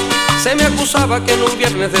Neptuno. Se me acusaba que en un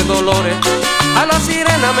viernes de dolores a la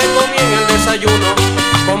sirena me comí en el desayuno.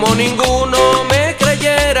 Como ninguno me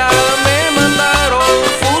creyera, me mandaron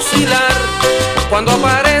fusilar. Cuando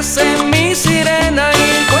aparece mi sirena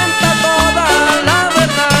y cuenta toda la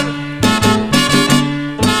verdad.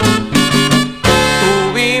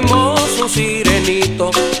 un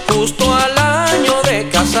sirenito, justo al año de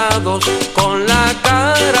casados, con la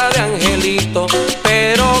cara de angelito,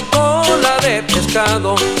 pero cola de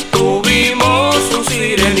pescado. Tuvimos un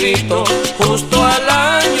sirenito, justo al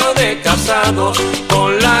año de casados,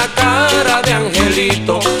 con la cara de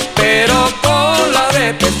angelito, pero cola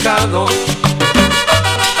de pescado.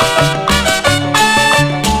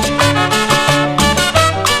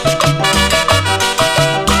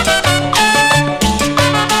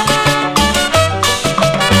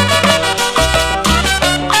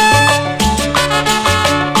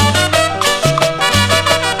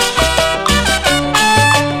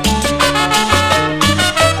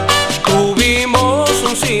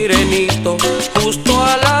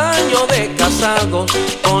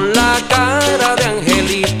 Con la cara de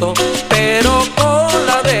angelito, pero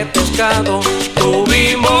cola de pescado.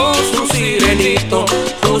 Tuvimos un sirenito,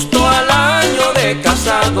 justo al año de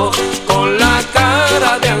casado, con la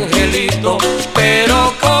cara de angelito,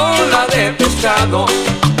 pero cola de pescado.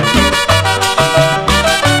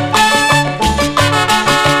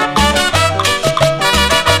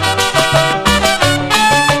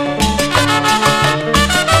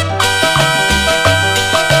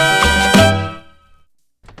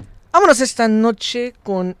 Vámonos esta noche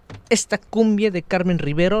con esta cumbia de Carmen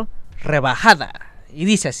Rivero, Rebajada, y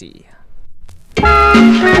dice así. Qué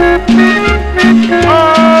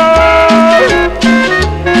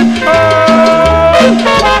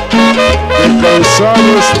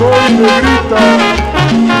cansado estoy, negrita.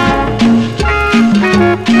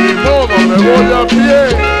 Ni modo, me voy a pie.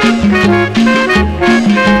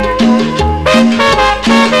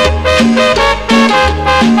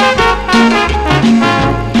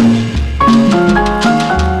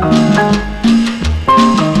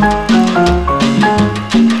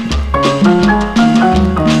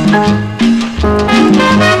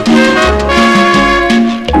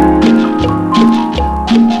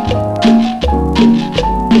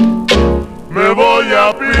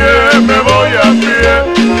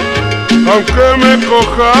 Aunque me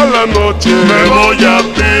coja la noche, me voy a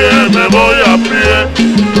pie,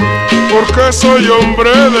 porque soy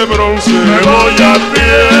hombre de bronce. Me voy a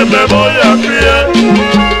pie,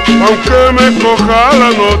 aunque me coja la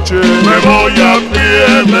noche, me voy a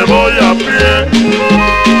pie,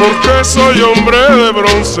 porque soy hombre de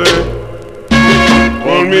bronce.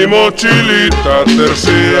 Con mi mochilita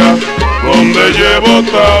tercia, donde llevo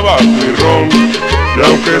tabaco y ron. Y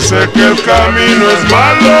aunque sé que el camino es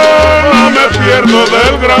malo, no me pierdo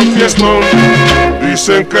del gran fiestón.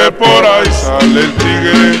 Dicen que por ahí sale el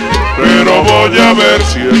tigre, pero voy a ver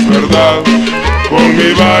si es verdad. Con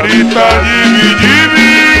mi varita yibi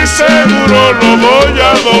yibi, seguro lo voy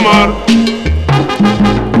a domar.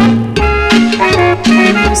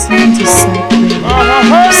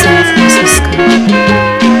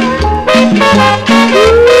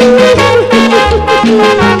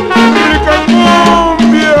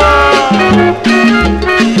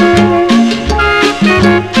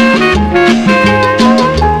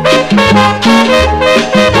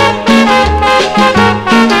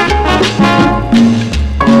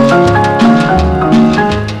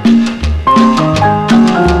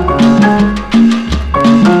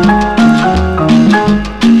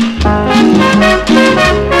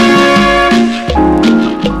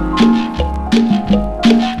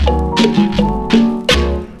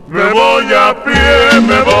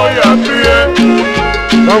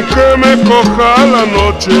 Aunque me coja la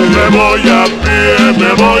noche, me voy a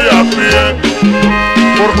pie,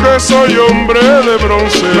 porque soy hombre de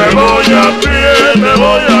bronce. Me voy a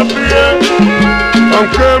pie,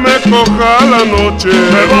 aunque me coja la noche,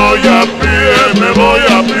 me voy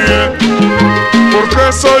a pie, porque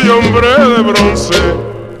soy hombre de bronce.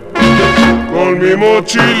 Con mi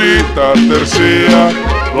mochilita tercia,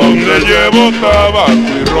 donde llevo tabaco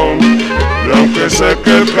y ron. Y aunque sé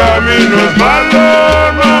que el camino es malo,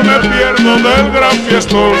 no me pierdo del gran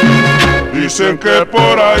fiestón. Dicen que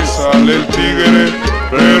por ahí sale el tigre,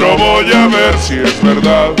 pero voy a ver si es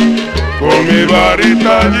verdad. Con mi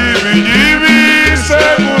varita yibi yibi,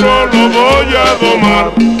 seguro lo voy a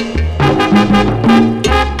domar.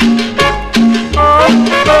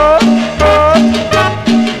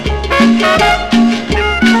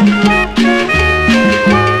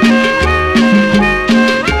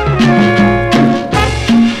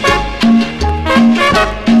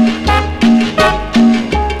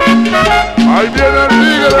 Ahí viene el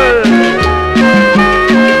tigre.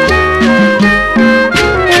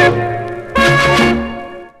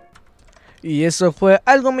 Y eso fue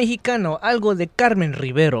algo mexicano, algo de Carmen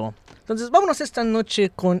Rivero. Entonces vámonos esta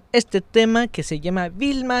noche con este tema que se llama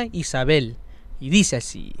Vilma Isabel. Y dice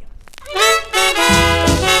así.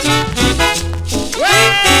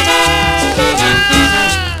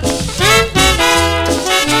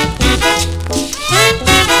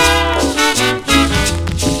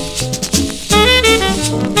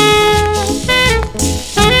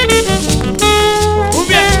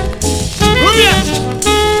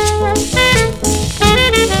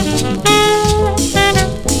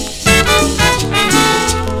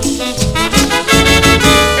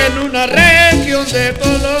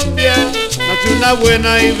 una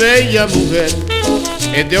buena y bella mujer,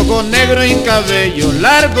 es de ojos negros y cabello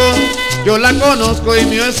largo. Yo la conozco y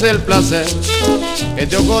mío es el placer. Es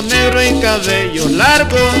de ojos negros y cabello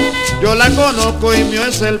largo. Yo la conozco y mío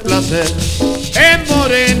es el placer. Es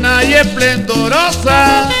morena y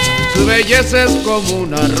esplendorosa, su belleza es como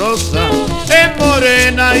una rosa. Es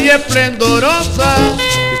morena y esplendorosa,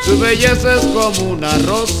 y su belleza es como una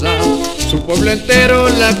rosa. Su pueblo entero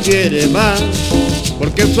la quiere más,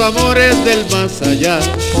 porque su amor es del más allá.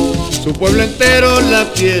 Su pueblo entero la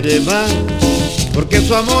quiere más, porque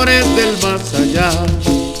su amor es del más allá.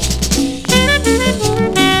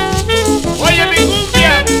 Oye mi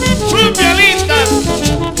cumbia, cumbia linda,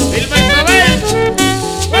 Vilma Isabel.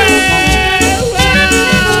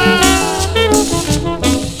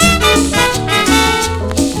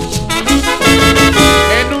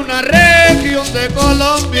 En una región de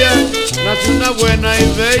Colombia nace una buena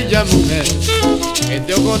y bella mujer, es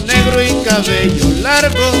de ojos negros y cabello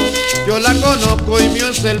largo. Yo la conozco y mío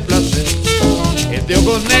es el placer. Es de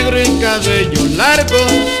ojos negros y cabello largo.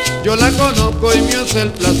 Yo la conozco y mío es el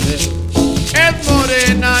placer. Es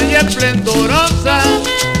morena y esplendorosa,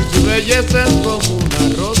 y su belleza es como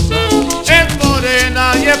una rosa. Es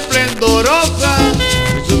morena y esplendorosa,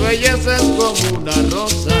 y su belleza es como una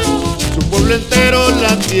rosa. Su pueblo entero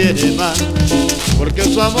la quiere más, porque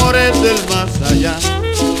su amor es del más allá.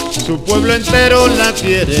 Su pueblo entero la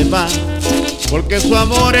quiere más, porque su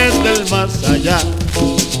amor es del más allá.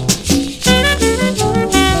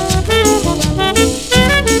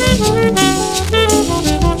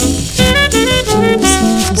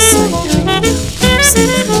 San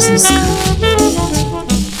Francisco.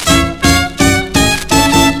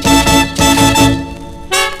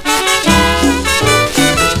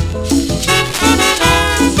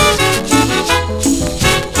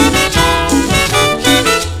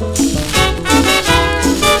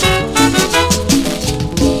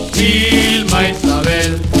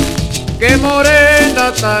 Qué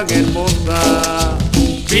morena tan hermosa,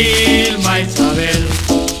 Vilma Isabel,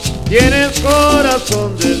 tienes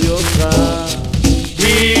corazón de diosa.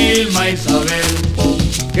 Vilma Isabel,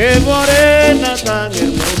 qué morena tan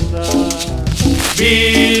hermosa,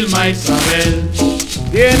 Vilma Isabel,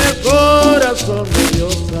 tienes corazón de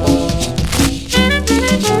diosa.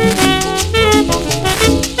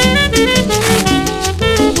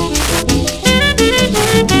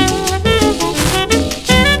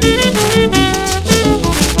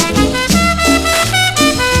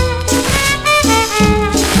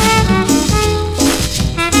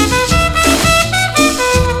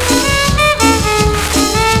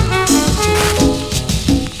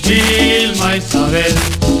 Isabel,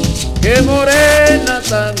 qué morena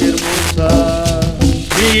tan hermosa.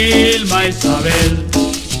 Vilma Isabel,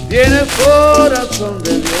 tienes corazón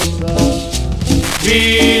de diosa.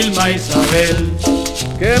 Vilma Isabel,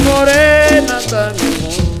 qué morena tan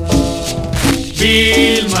hermosa.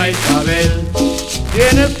 Vilma Isabel,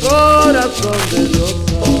 tienes corazón de diosa.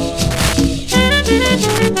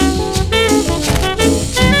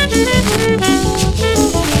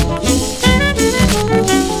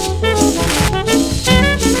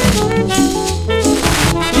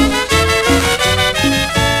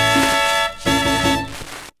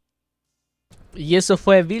 Y eso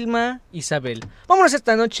fue Vilma Isabel. Vámonos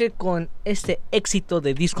esta noche con este éxito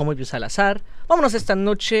de Discomovil Salazar. Vámonos esta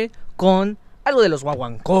noche con algo de los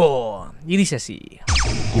guaguancó. Y dice así.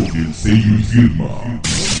 Con el sello y firma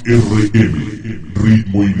RM,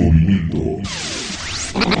 ritmo y movimiento.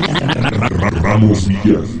 Ramos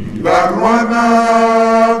Villas. La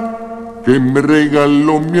ruana que me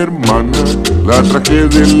regaló mi hermana, la traje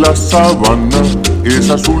de la sabana,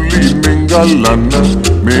 es azul y me engalana,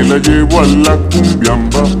 me la llevo a la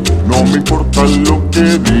cumbiamba, no me importa lo que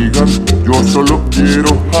digan, yo solo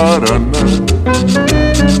quiero jarana.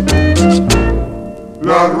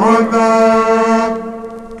 La ruana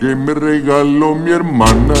que me regaló mi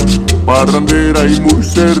hermana, parrandera y muy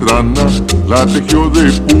serrana, la tejió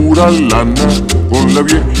de pura lana, con la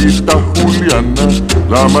viejita Juliana,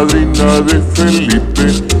 la madrina de Felipe,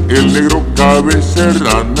 el negro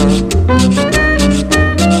Cabecerrana.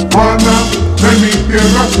 Juana de mi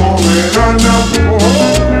tierra soberana,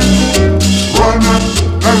 Juana,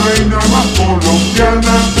 la reina más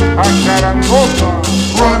colombiana, acarangosa.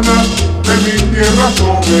 Juana de mi tierra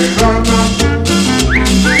soberana,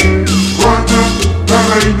 Juana, la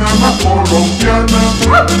reina más colombiana.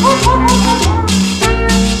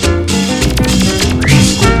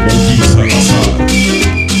 Discomovil Salazar.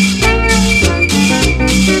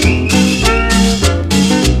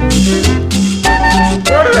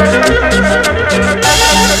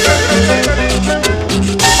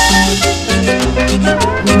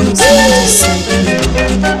 Listening to Psych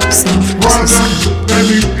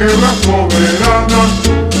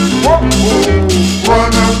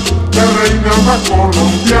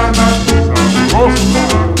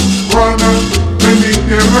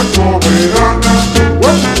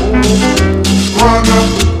ruana,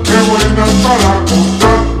 qué buena para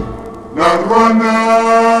contar. La ruana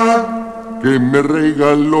que me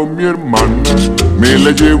regaló mi hermana, me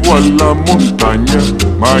la llevo a la montaña.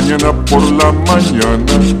 Mañana por la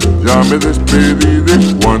mañana ya me despedí de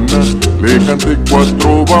Juana. Le canté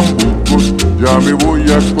 4 bambucos, ya me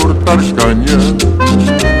voy a cortar caña.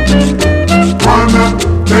 Juana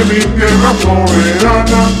de mi tierra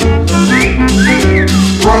soberana,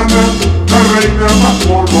 Juana, la reina más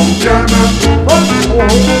colombiana.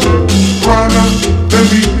 Juana de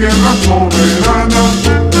mi tierra soberana,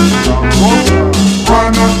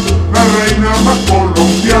 Juana, la reina más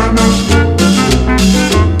colombiana.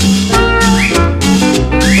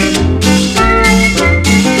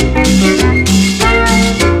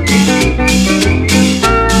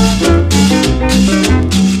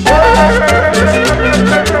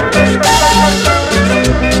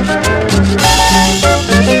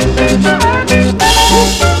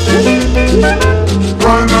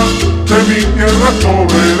 Juana de mi tierra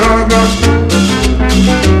soberana,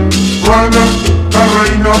 Juana, la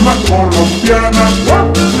reina más colombiana.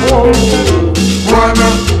 Juana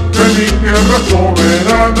de mi tierra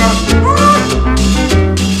soberana,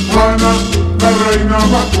 Juana, la reina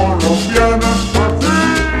más colombiana.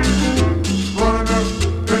 Juana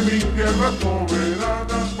de mi tierra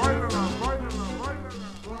soberana.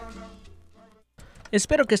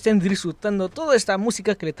 Espero que estén disfrutando toda esta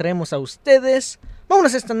música que le traemos a ustedes.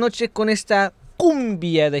 Vámonos esta noche con esta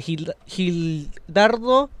cumbia de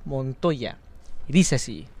Gildardo Montoya. Y dice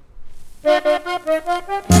así.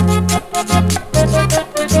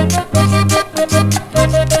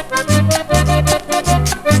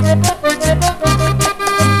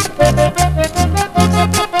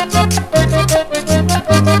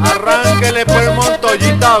 Arránquele pues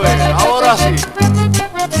Montoyita, a ver, ahora sí.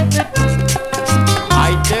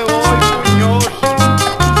 Ahí te voy, Muñoz.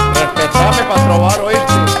 Respetame para trobar,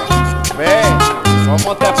 ¿oíste? Ve,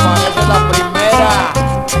 ¿cómo te parece la primera?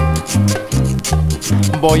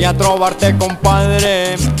 Voy a trovarte,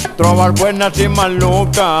 compadre, trobar buenas y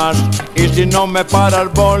malucas. Y si no me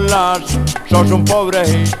paras bolas, sos un pobre.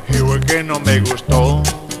 Y fue que no me gustó.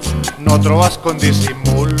 No trovas con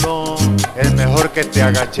disimulo, es mejor que te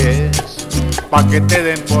agaches, pa' que te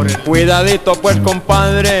den por el... Cuidadito pues,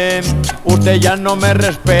 compadre, usted ya no me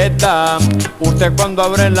respeta. Usted cuando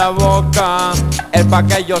abre la boca, es pa'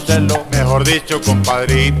 que yo se lo... Mejor dicho,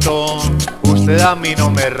 compadrito, usted a mí no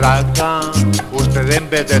me raca. Usted en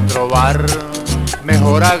vez de trobar,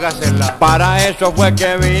 mejor hágasela. Para eso fue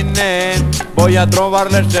que vine, voy a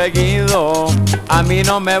trobarle seguido. A mí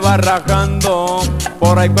no me va rajando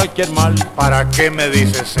por ahí cualquier mal. ¿Para qué me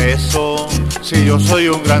dices eso? Si yo soy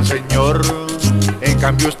un gran señor. En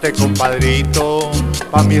cambio usted, compadrito,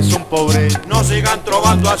 pa' mí es un pobre. No sigan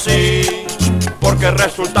trovando así, porque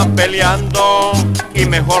resultan peleando. Y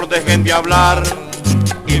mejor dejen de hablar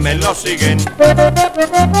y me lo siguen.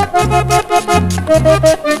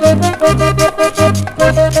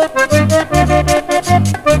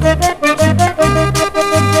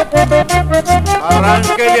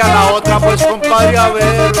 Arránquele a la otra pues, compadre, a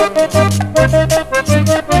ver.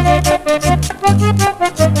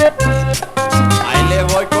 Ahí le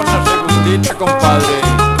voy con la segundita, compadre.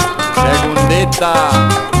 Segundita,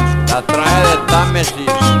 la trae de Támesis,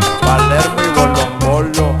 Palermo y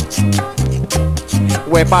Bolombolo.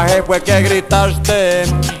 Huepaje fue que gritaste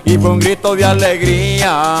y fue un grito de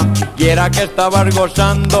alegría. Y era que estabas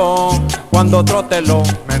gozando cuando otro te lo...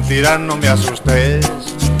 Mentira, no me asustes,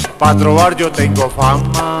 pa' trobar yo tengo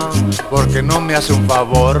fama, porque no me hace un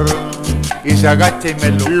favor y se agacha y me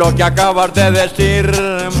lo que acabas de decir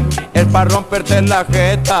es pa' romperte la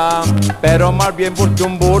jeta, pero más bien busque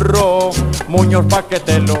un burro, Muñoz, pa' que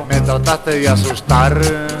te lo... Me trataste de asustar,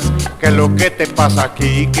 que lo que te pasa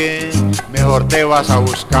aquí, que mejor te vas a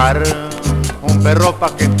buscar un perro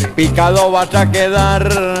pa' que te... Picado vas a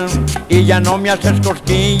quedar y ya no me haces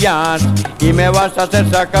cosquillas y me vas a hacer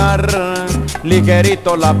sacar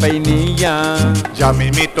ligerito la peinilla. Ya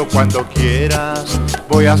mismito cuando quieras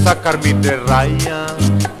voy a sacar mis 3 rayas,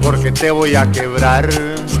 porque te voy a quebrar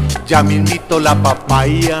ya mismito la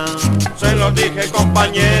papaya. Se los dije,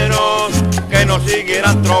 compañeros, que no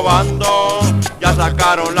siguieran trovando. Ya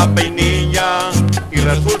sacaron la peinilla y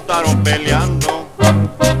resultaron peleando.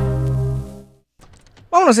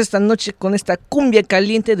 Vámonos esta noche con esta cumbia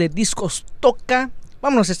caliente de Discos Toca.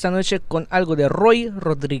 Vámonos esta noche con algo de Roy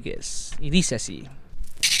Rodríguez. Y dice así.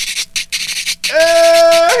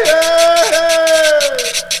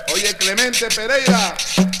 Oye, Clemente Pereira,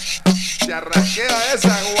 se arranquea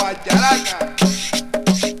esa guacharaca.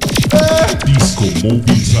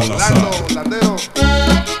 Discomovil Salazar. Landero, y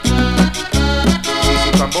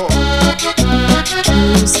su tambor.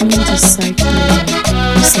 to Psych Radio,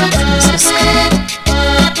 San Francisco.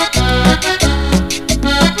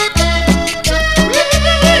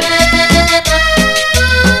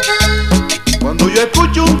 Cuando yo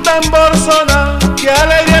escucho un tambor sonar, qué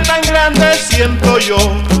alegría tan grande siento yo,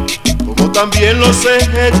 como también lo sé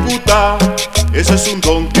ejecutar, ese es un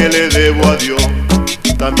don que le debo a Dios,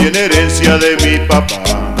 también herencia de mi papá,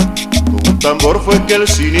 con un tambor fue que él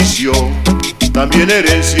se inició, también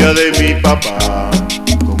herencia de mi papá,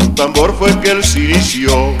 con un tambor fue que él se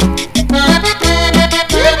inició.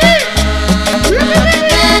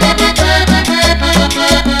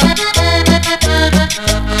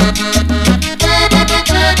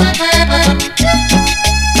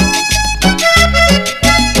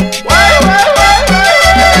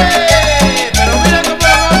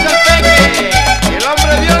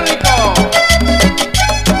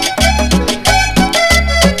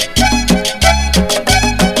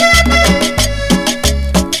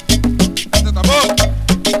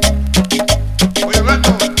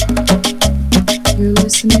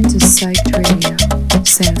 Listening to Psych Radio,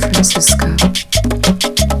 San Francisco.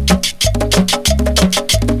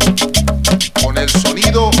 Con el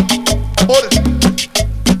sonido por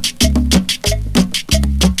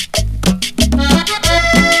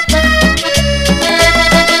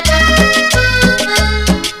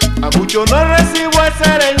a muchos no recibo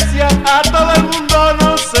esa herencia, a todo el mundo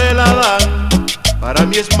no se la dan. Para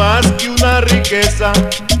mí es más que una riqueza,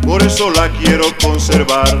 por eso la quiero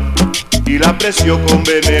conservar. Y la aprecio con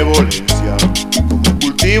benevolencia, como un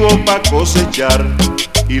cultivo pa' cosechar.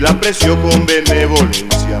 Y la aprecio con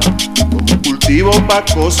benevolencia, como un cultivo pa'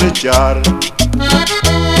 cosechar.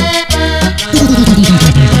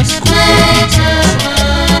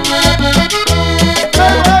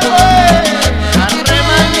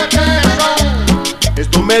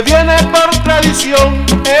 Esto me viene por tradición,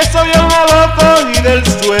 eso yo no lo cogí del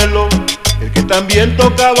suelo. El que también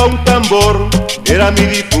tocaba un tambor era mi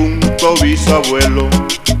difunto bisabuelo.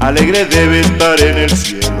 Alegre debe estar en el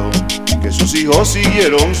cielo, que sus hijos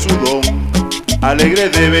siguieron su don. Alegre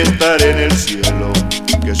debe estar en el cielo,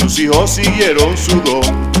 que sus hijos siguieron su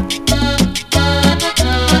don.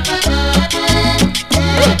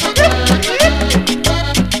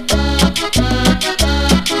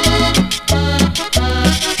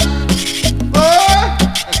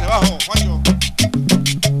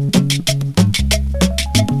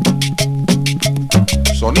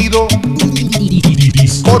 sonido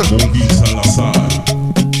Discomovil Salazar.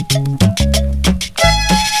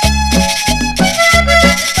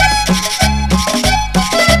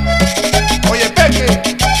 Oye, Peque.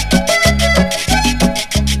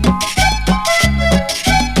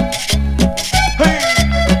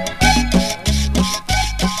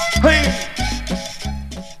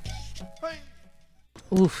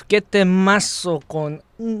 Uf, qué temazo con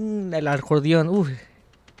el acordeón. Uf.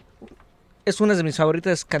 Es una de mis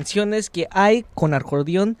favoritas canciones que hay con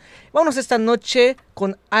acordeón. Vámonos esta noche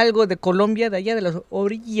con algo de Colombia, de allá de las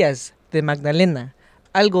orillas de Magdalena.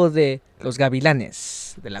 Algo de los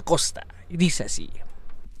gavilanes de la costa. Y dice así.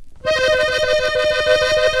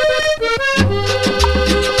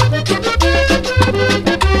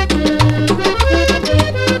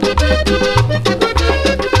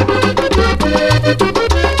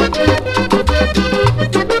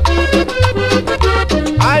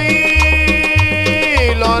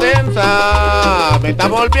 Ay, Lorenza, me está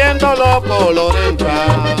volviendo loco, Lorenza.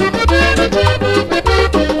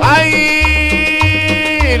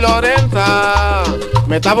 Ay, Lorenza,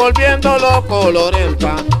 me está volviendo loco,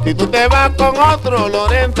 Lorenza. Si tú te vas con otro,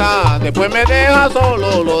 Lorenza, después me dejas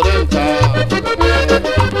solo, Lorenza.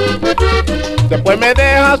 Después me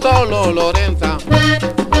dejas solo, Lorenza.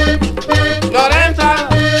 Lorenza,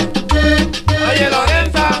 oye,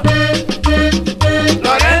 Lorenza.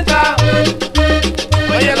 Lorenza,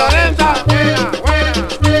 oye, Lorenza. Buena, buena.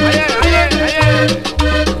 Ayer, ayer, ayer.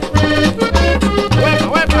 Huepa,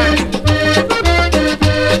 huepa.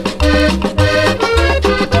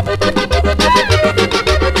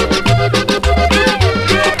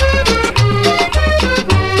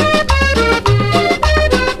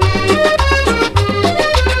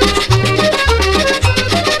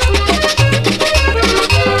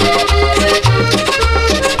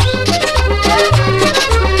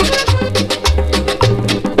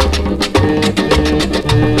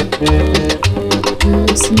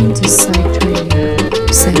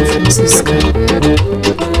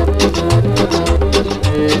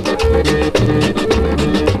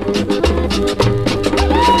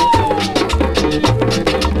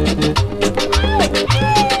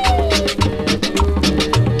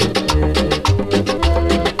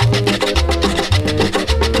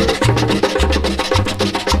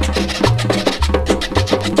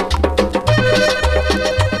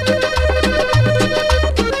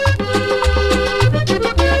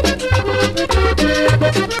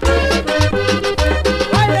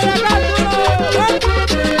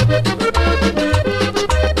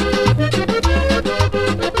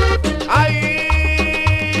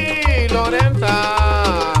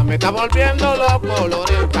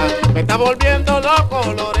 volviendo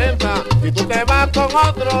loco, Lorenza. Si tú te vas con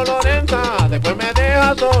otro, Lorenza, después me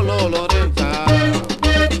dejas solo, Lorenza.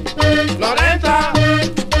 Lorenza,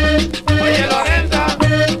 oye Lorenza,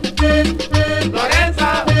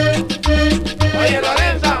 Lorenza, oye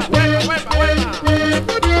Lorenza, vuelva, vuelva, vuelva.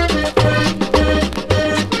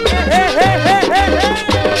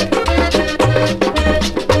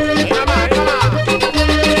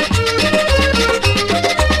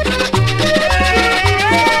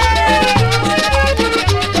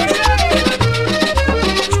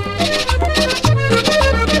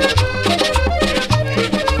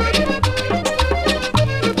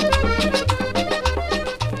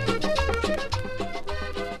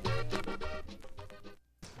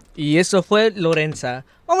 Y eso fue Lorenza.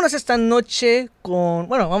 Vámonos esta noche con...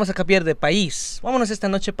 Bueno, vamos a cambiar de país. Vámonos esta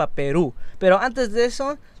noche para Perú. Pero antes de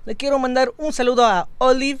eso, le quiero mandar un saludo a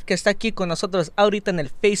Olive, que está aquí con nosotros ahorita en el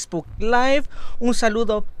Facebook Live. Un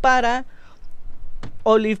saludo para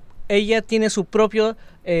Olive. Ella tiene su propio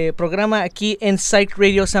programa aquí en Psych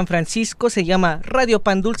Radio San Francisco. Se llama Radio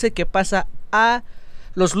Pan Dulce, que pasa a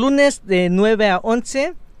los lunes de 9 a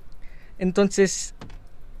 11. Entonces...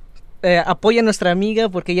 apoya a nuestra amiga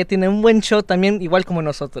porque ella tiene un buen show también, igual como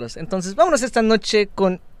nosotros. Entonces vámonos esta noche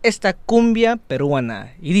con esta cumbia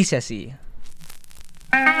peruana. Y dice así.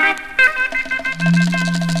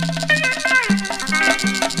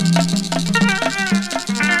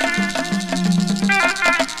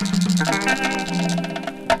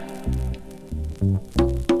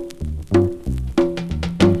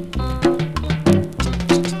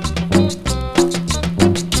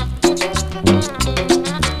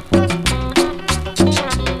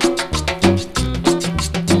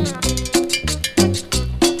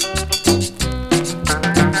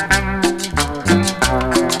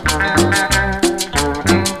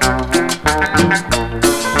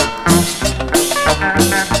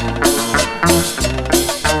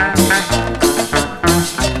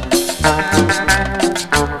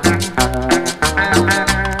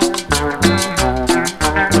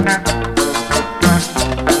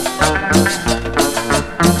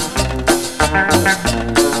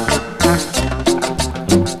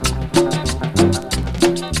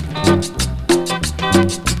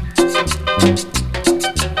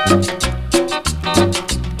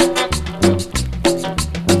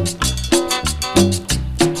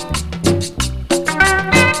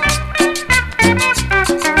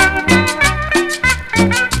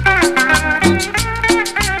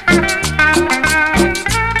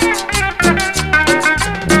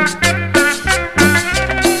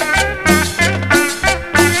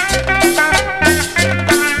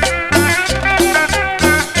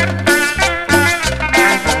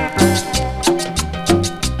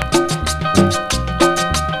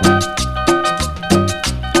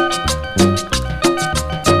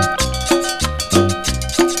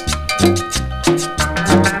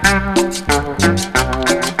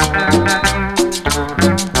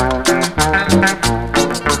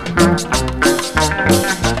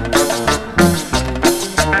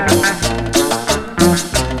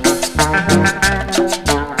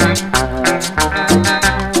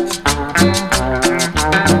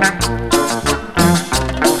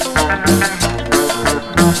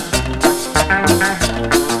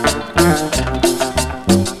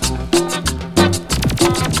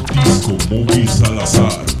 Discomovil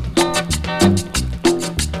Salazar.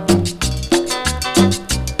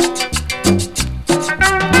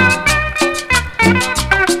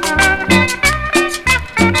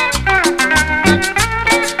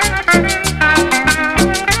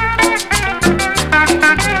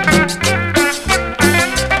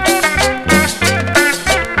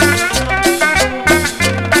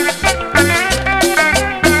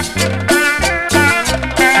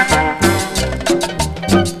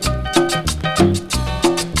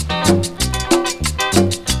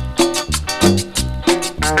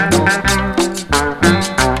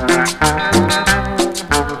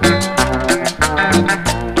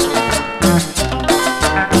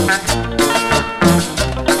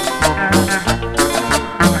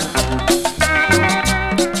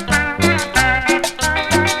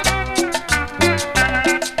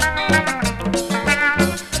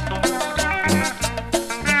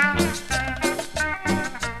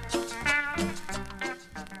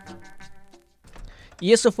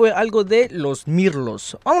 Y eso fue algo de los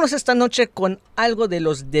mirlos. Vámonos esta noche con algo de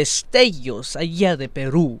los destellos allá de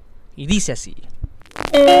Perú. Y dice así.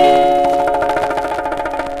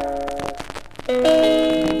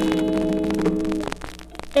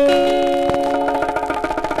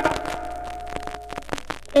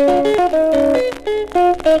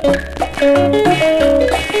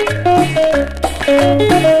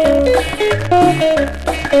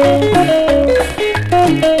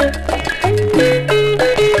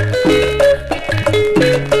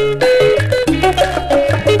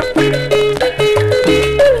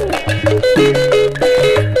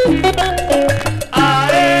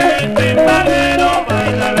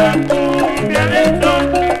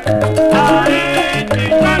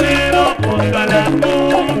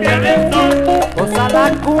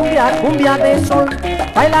 cumbia de sol.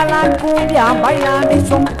 Baila la cumbia, baila mi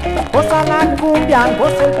son. Goza la cumbia,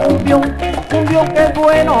 goza el cumbión. Cumbión que es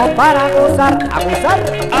bueno para gozar, a gozar.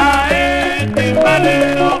 Ae,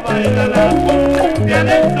 timbalero, baila la cumbia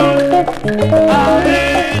del sol.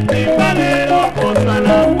 Ae, timbalero, goza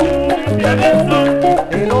la cumbia del sol.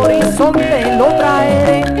 El horizonte lo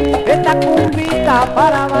traeré, esta cumbita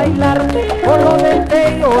para bailar. Por lo del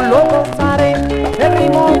tello lo gozaré, el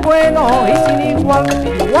ritmo bueno y sin igual,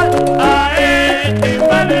 sin igual. Ae,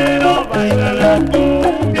 timbalero, baila la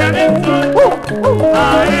cumbia del sol.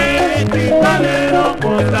 Ae, timbalero,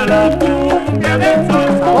 goza la cumbia del sol.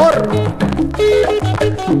 Sabor.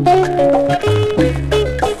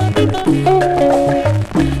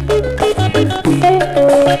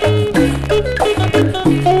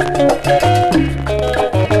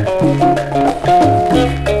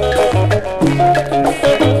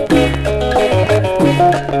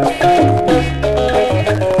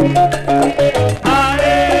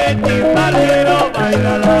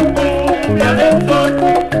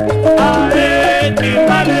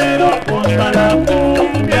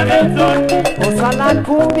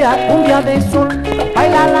 Cumbia de sol,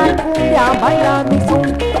 baila la cumbia, baila mi son.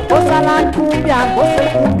 Goza la cumbia, goza el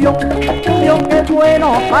cumbión. Cumbión que es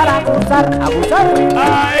bueno para gozar, a gozar.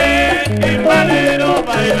 Ae, timbalero,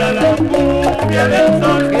 baila la cumbia del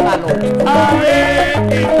sol. ¡Qué malo! Ae,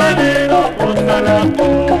 timbalero, goza la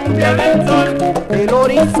cumbia del sol. El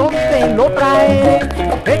horizonte lo traeré,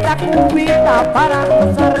 esta cumbita para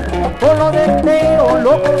gozar. Por lo del teo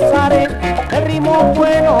lo gozaré, el ritmo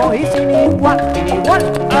bueno y sin igual, sin igual.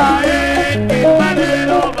 Ae,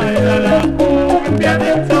 timbalero, baila la cumbia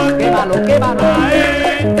del sol. ¡Qué malo, qué malo!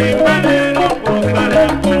 Ae, timbalero, goza la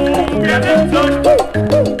cumbia del sol.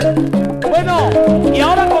 Bueno, y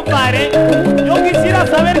ahora compadre, yo quisiera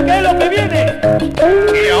saber qué es lo que viene.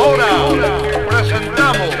 Y ahora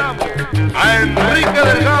presentamos a Enrique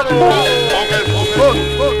Delgado con el fútbol.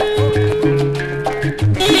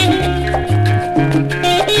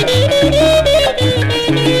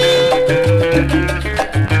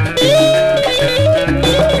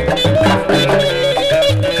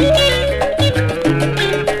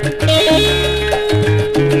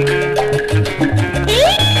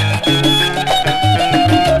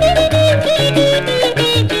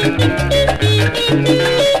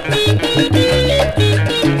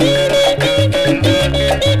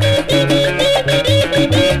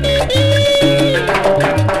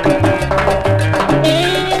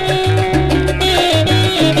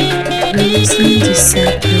 Listening to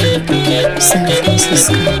Psych Radio, San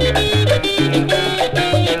Francisco.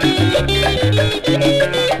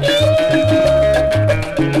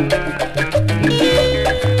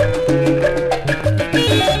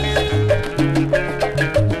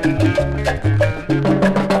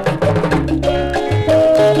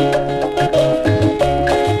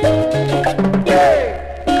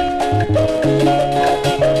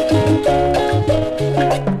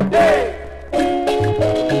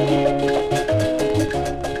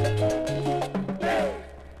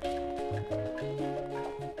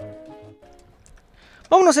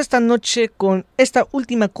 Vámonos esta noche con esta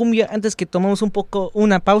última cumbia antes que tomamos un poco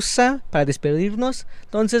una pausa para despedirnos.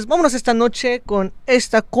 Entonces vámonos esta noche con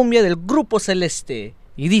esta cumbia del Grupo Celeste.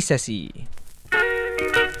 Y dice así.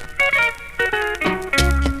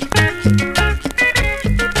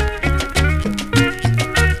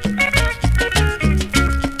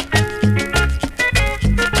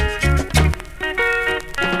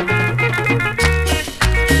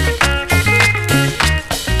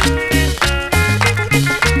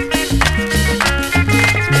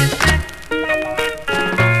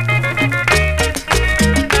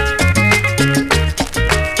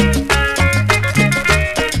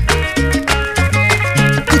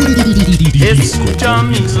 Escucha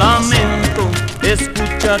mi lamento,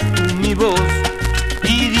 escucha tú mi voz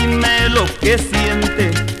y dime lo que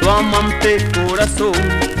siente tu amante corazón.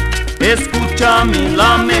 Escucha mi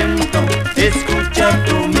lamento, escucha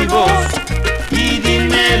tú mi voz y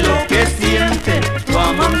dime lo que siente tu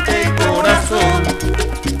amante corazón.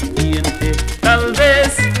 Siente tal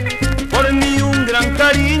vez por mí un gran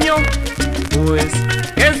cariño, pues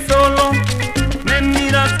que solo me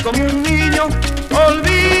miras como un niño.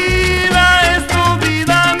 Olvida esto,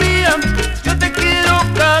 vida mía, yo te quiero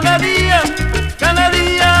cada día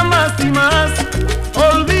más y más.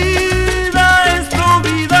 Olvida esto,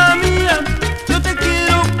 vida mía, yo te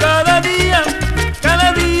quiero cada día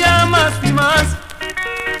más y más.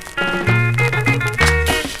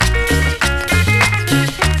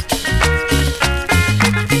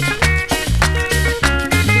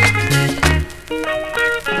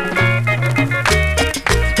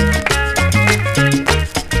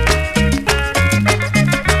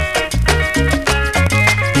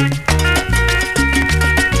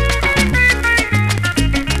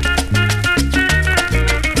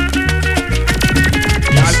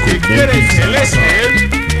 quiere celeste,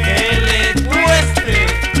 que le cueste.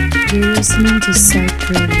 You're listening to Psych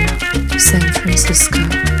Radio, San Francisco.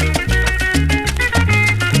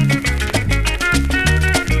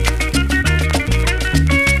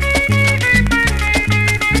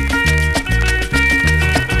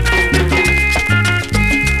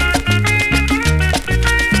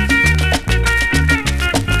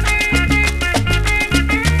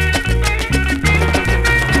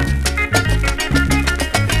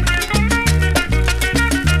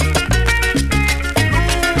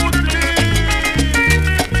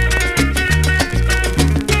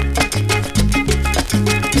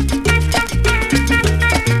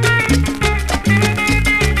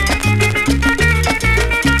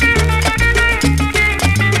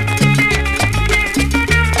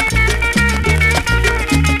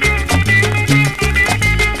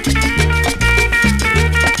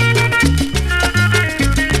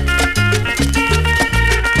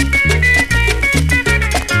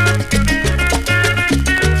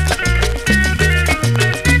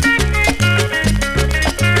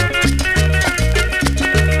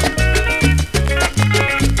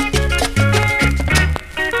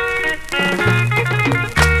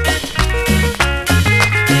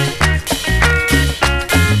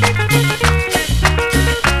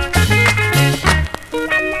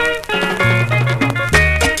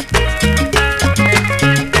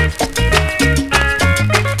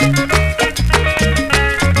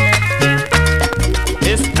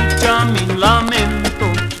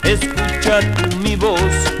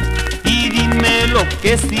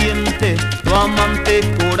 que siente tu amante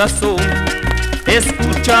corazón.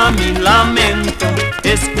 Escucha mi lamento,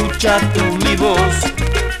 escucha tú mi voz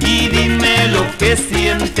y dime lo que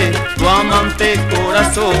siente tu amante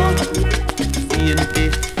corazón.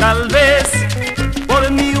 Siente tal vez por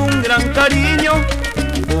mí un gran cariño,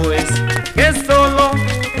 pues que solo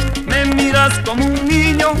me miras como un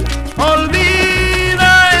niño.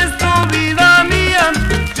 Olvida esto, vida mía,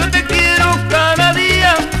 yo te quiero cada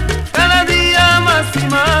día más y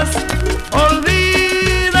más.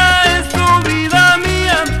 Olvida esto, vida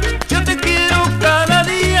mía, yo te quiero cada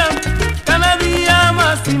día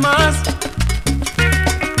más y más.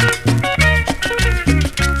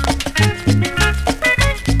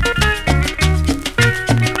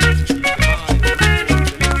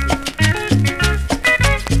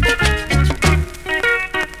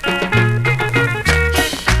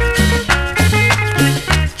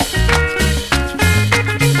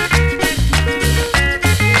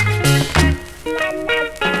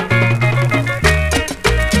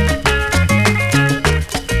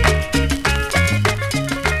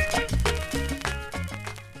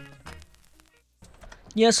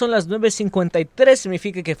 Ya son las 9:53,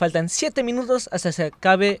 significa que faltan 7 minutos hasta se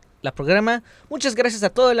acabe la programa. Muchas gracias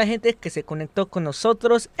a toda la gente que se conectó con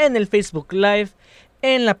nosotros en el Facebook Live,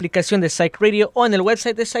 en la aplicación de Psych Radio o en el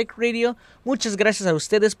website de Psych Radio. Muchas gracias a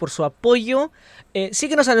ustedes por su apoyo.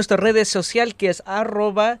 Síguenos a nuestra red social que es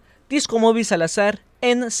 @Discomovil Salazar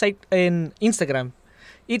en Instagram.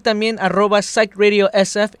 Y también @Psych Radio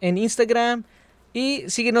SF en Instagram. Y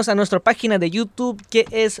síguenos a nuestra página de YouTube que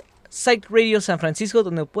es Psych Radio San Francisco,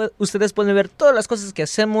 donde ustedes pueden ver todas las cosas que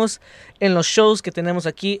hacemos en los shows que tenemos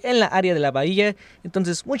aquí en la área de la bahía.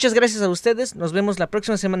 Entonces, muchas gracias a ustedes. Nos vemos la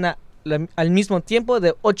próxima semana al mismo tiempo,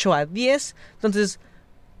 de 8 a 10. Entonces,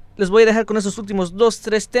 les voy a dejar con esos últimos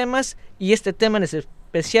 2-3 temas. Y este tema en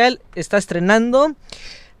especial está estrenando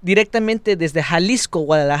directamente desde Jalisco,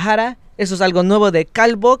 Guadalajara. Eso es algo nuevo de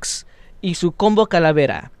Calbox y su combo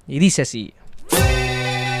Calavera. Y dice así.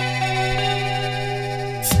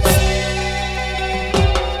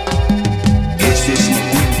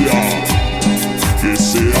 Que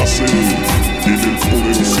se hace en el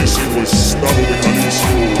poderosísimo estado de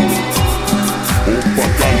Jalisco. Compa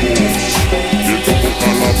Calbox, que tocó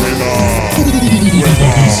Calavera.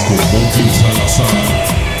 Discomovil Salazar.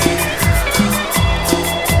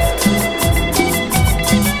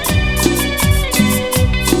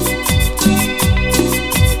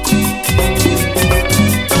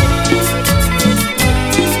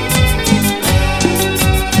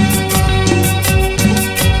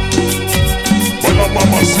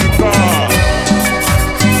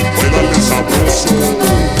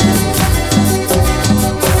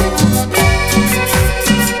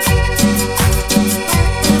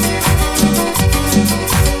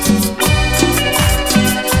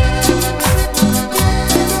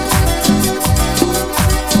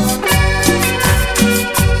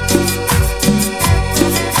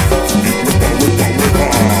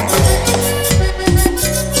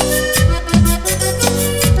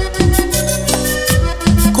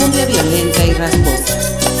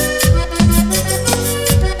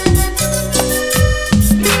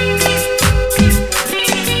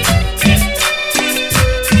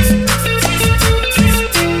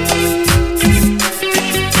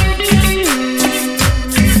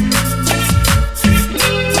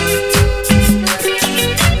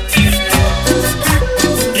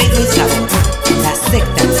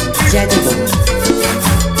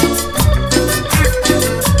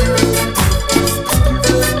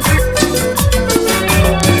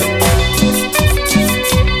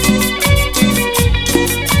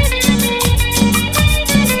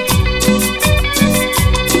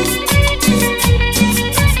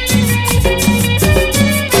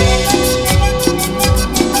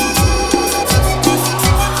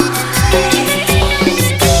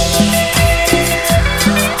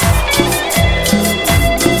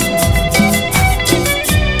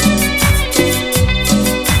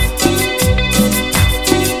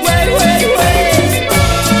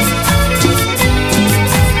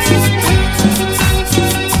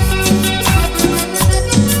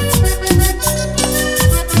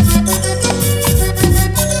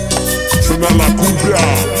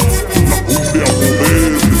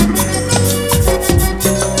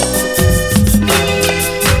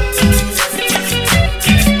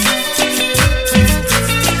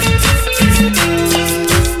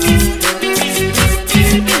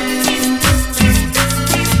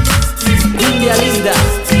 cumbia linda,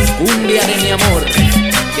 cumbia de mi amor.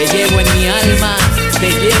 Te llevo en mi alma,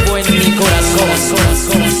 te llevo en mi corazón.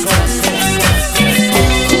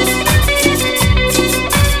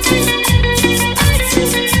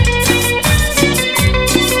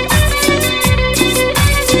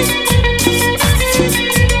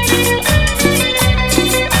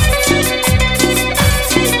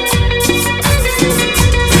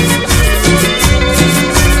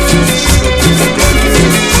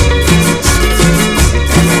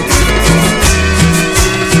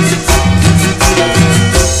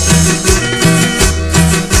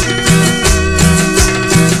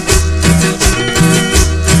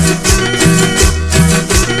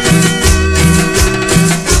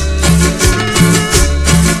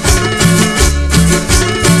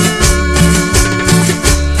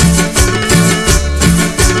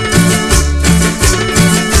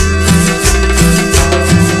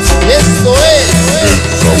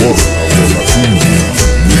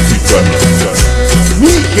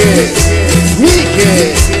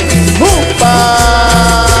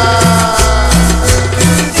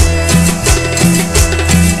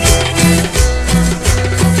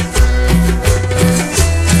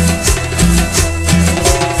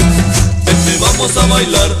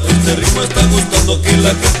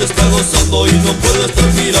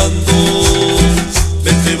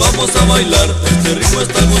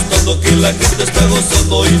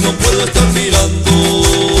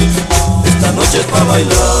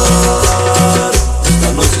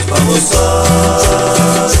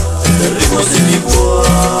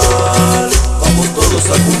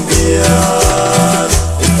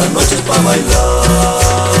 Esta noche es pa' bailar.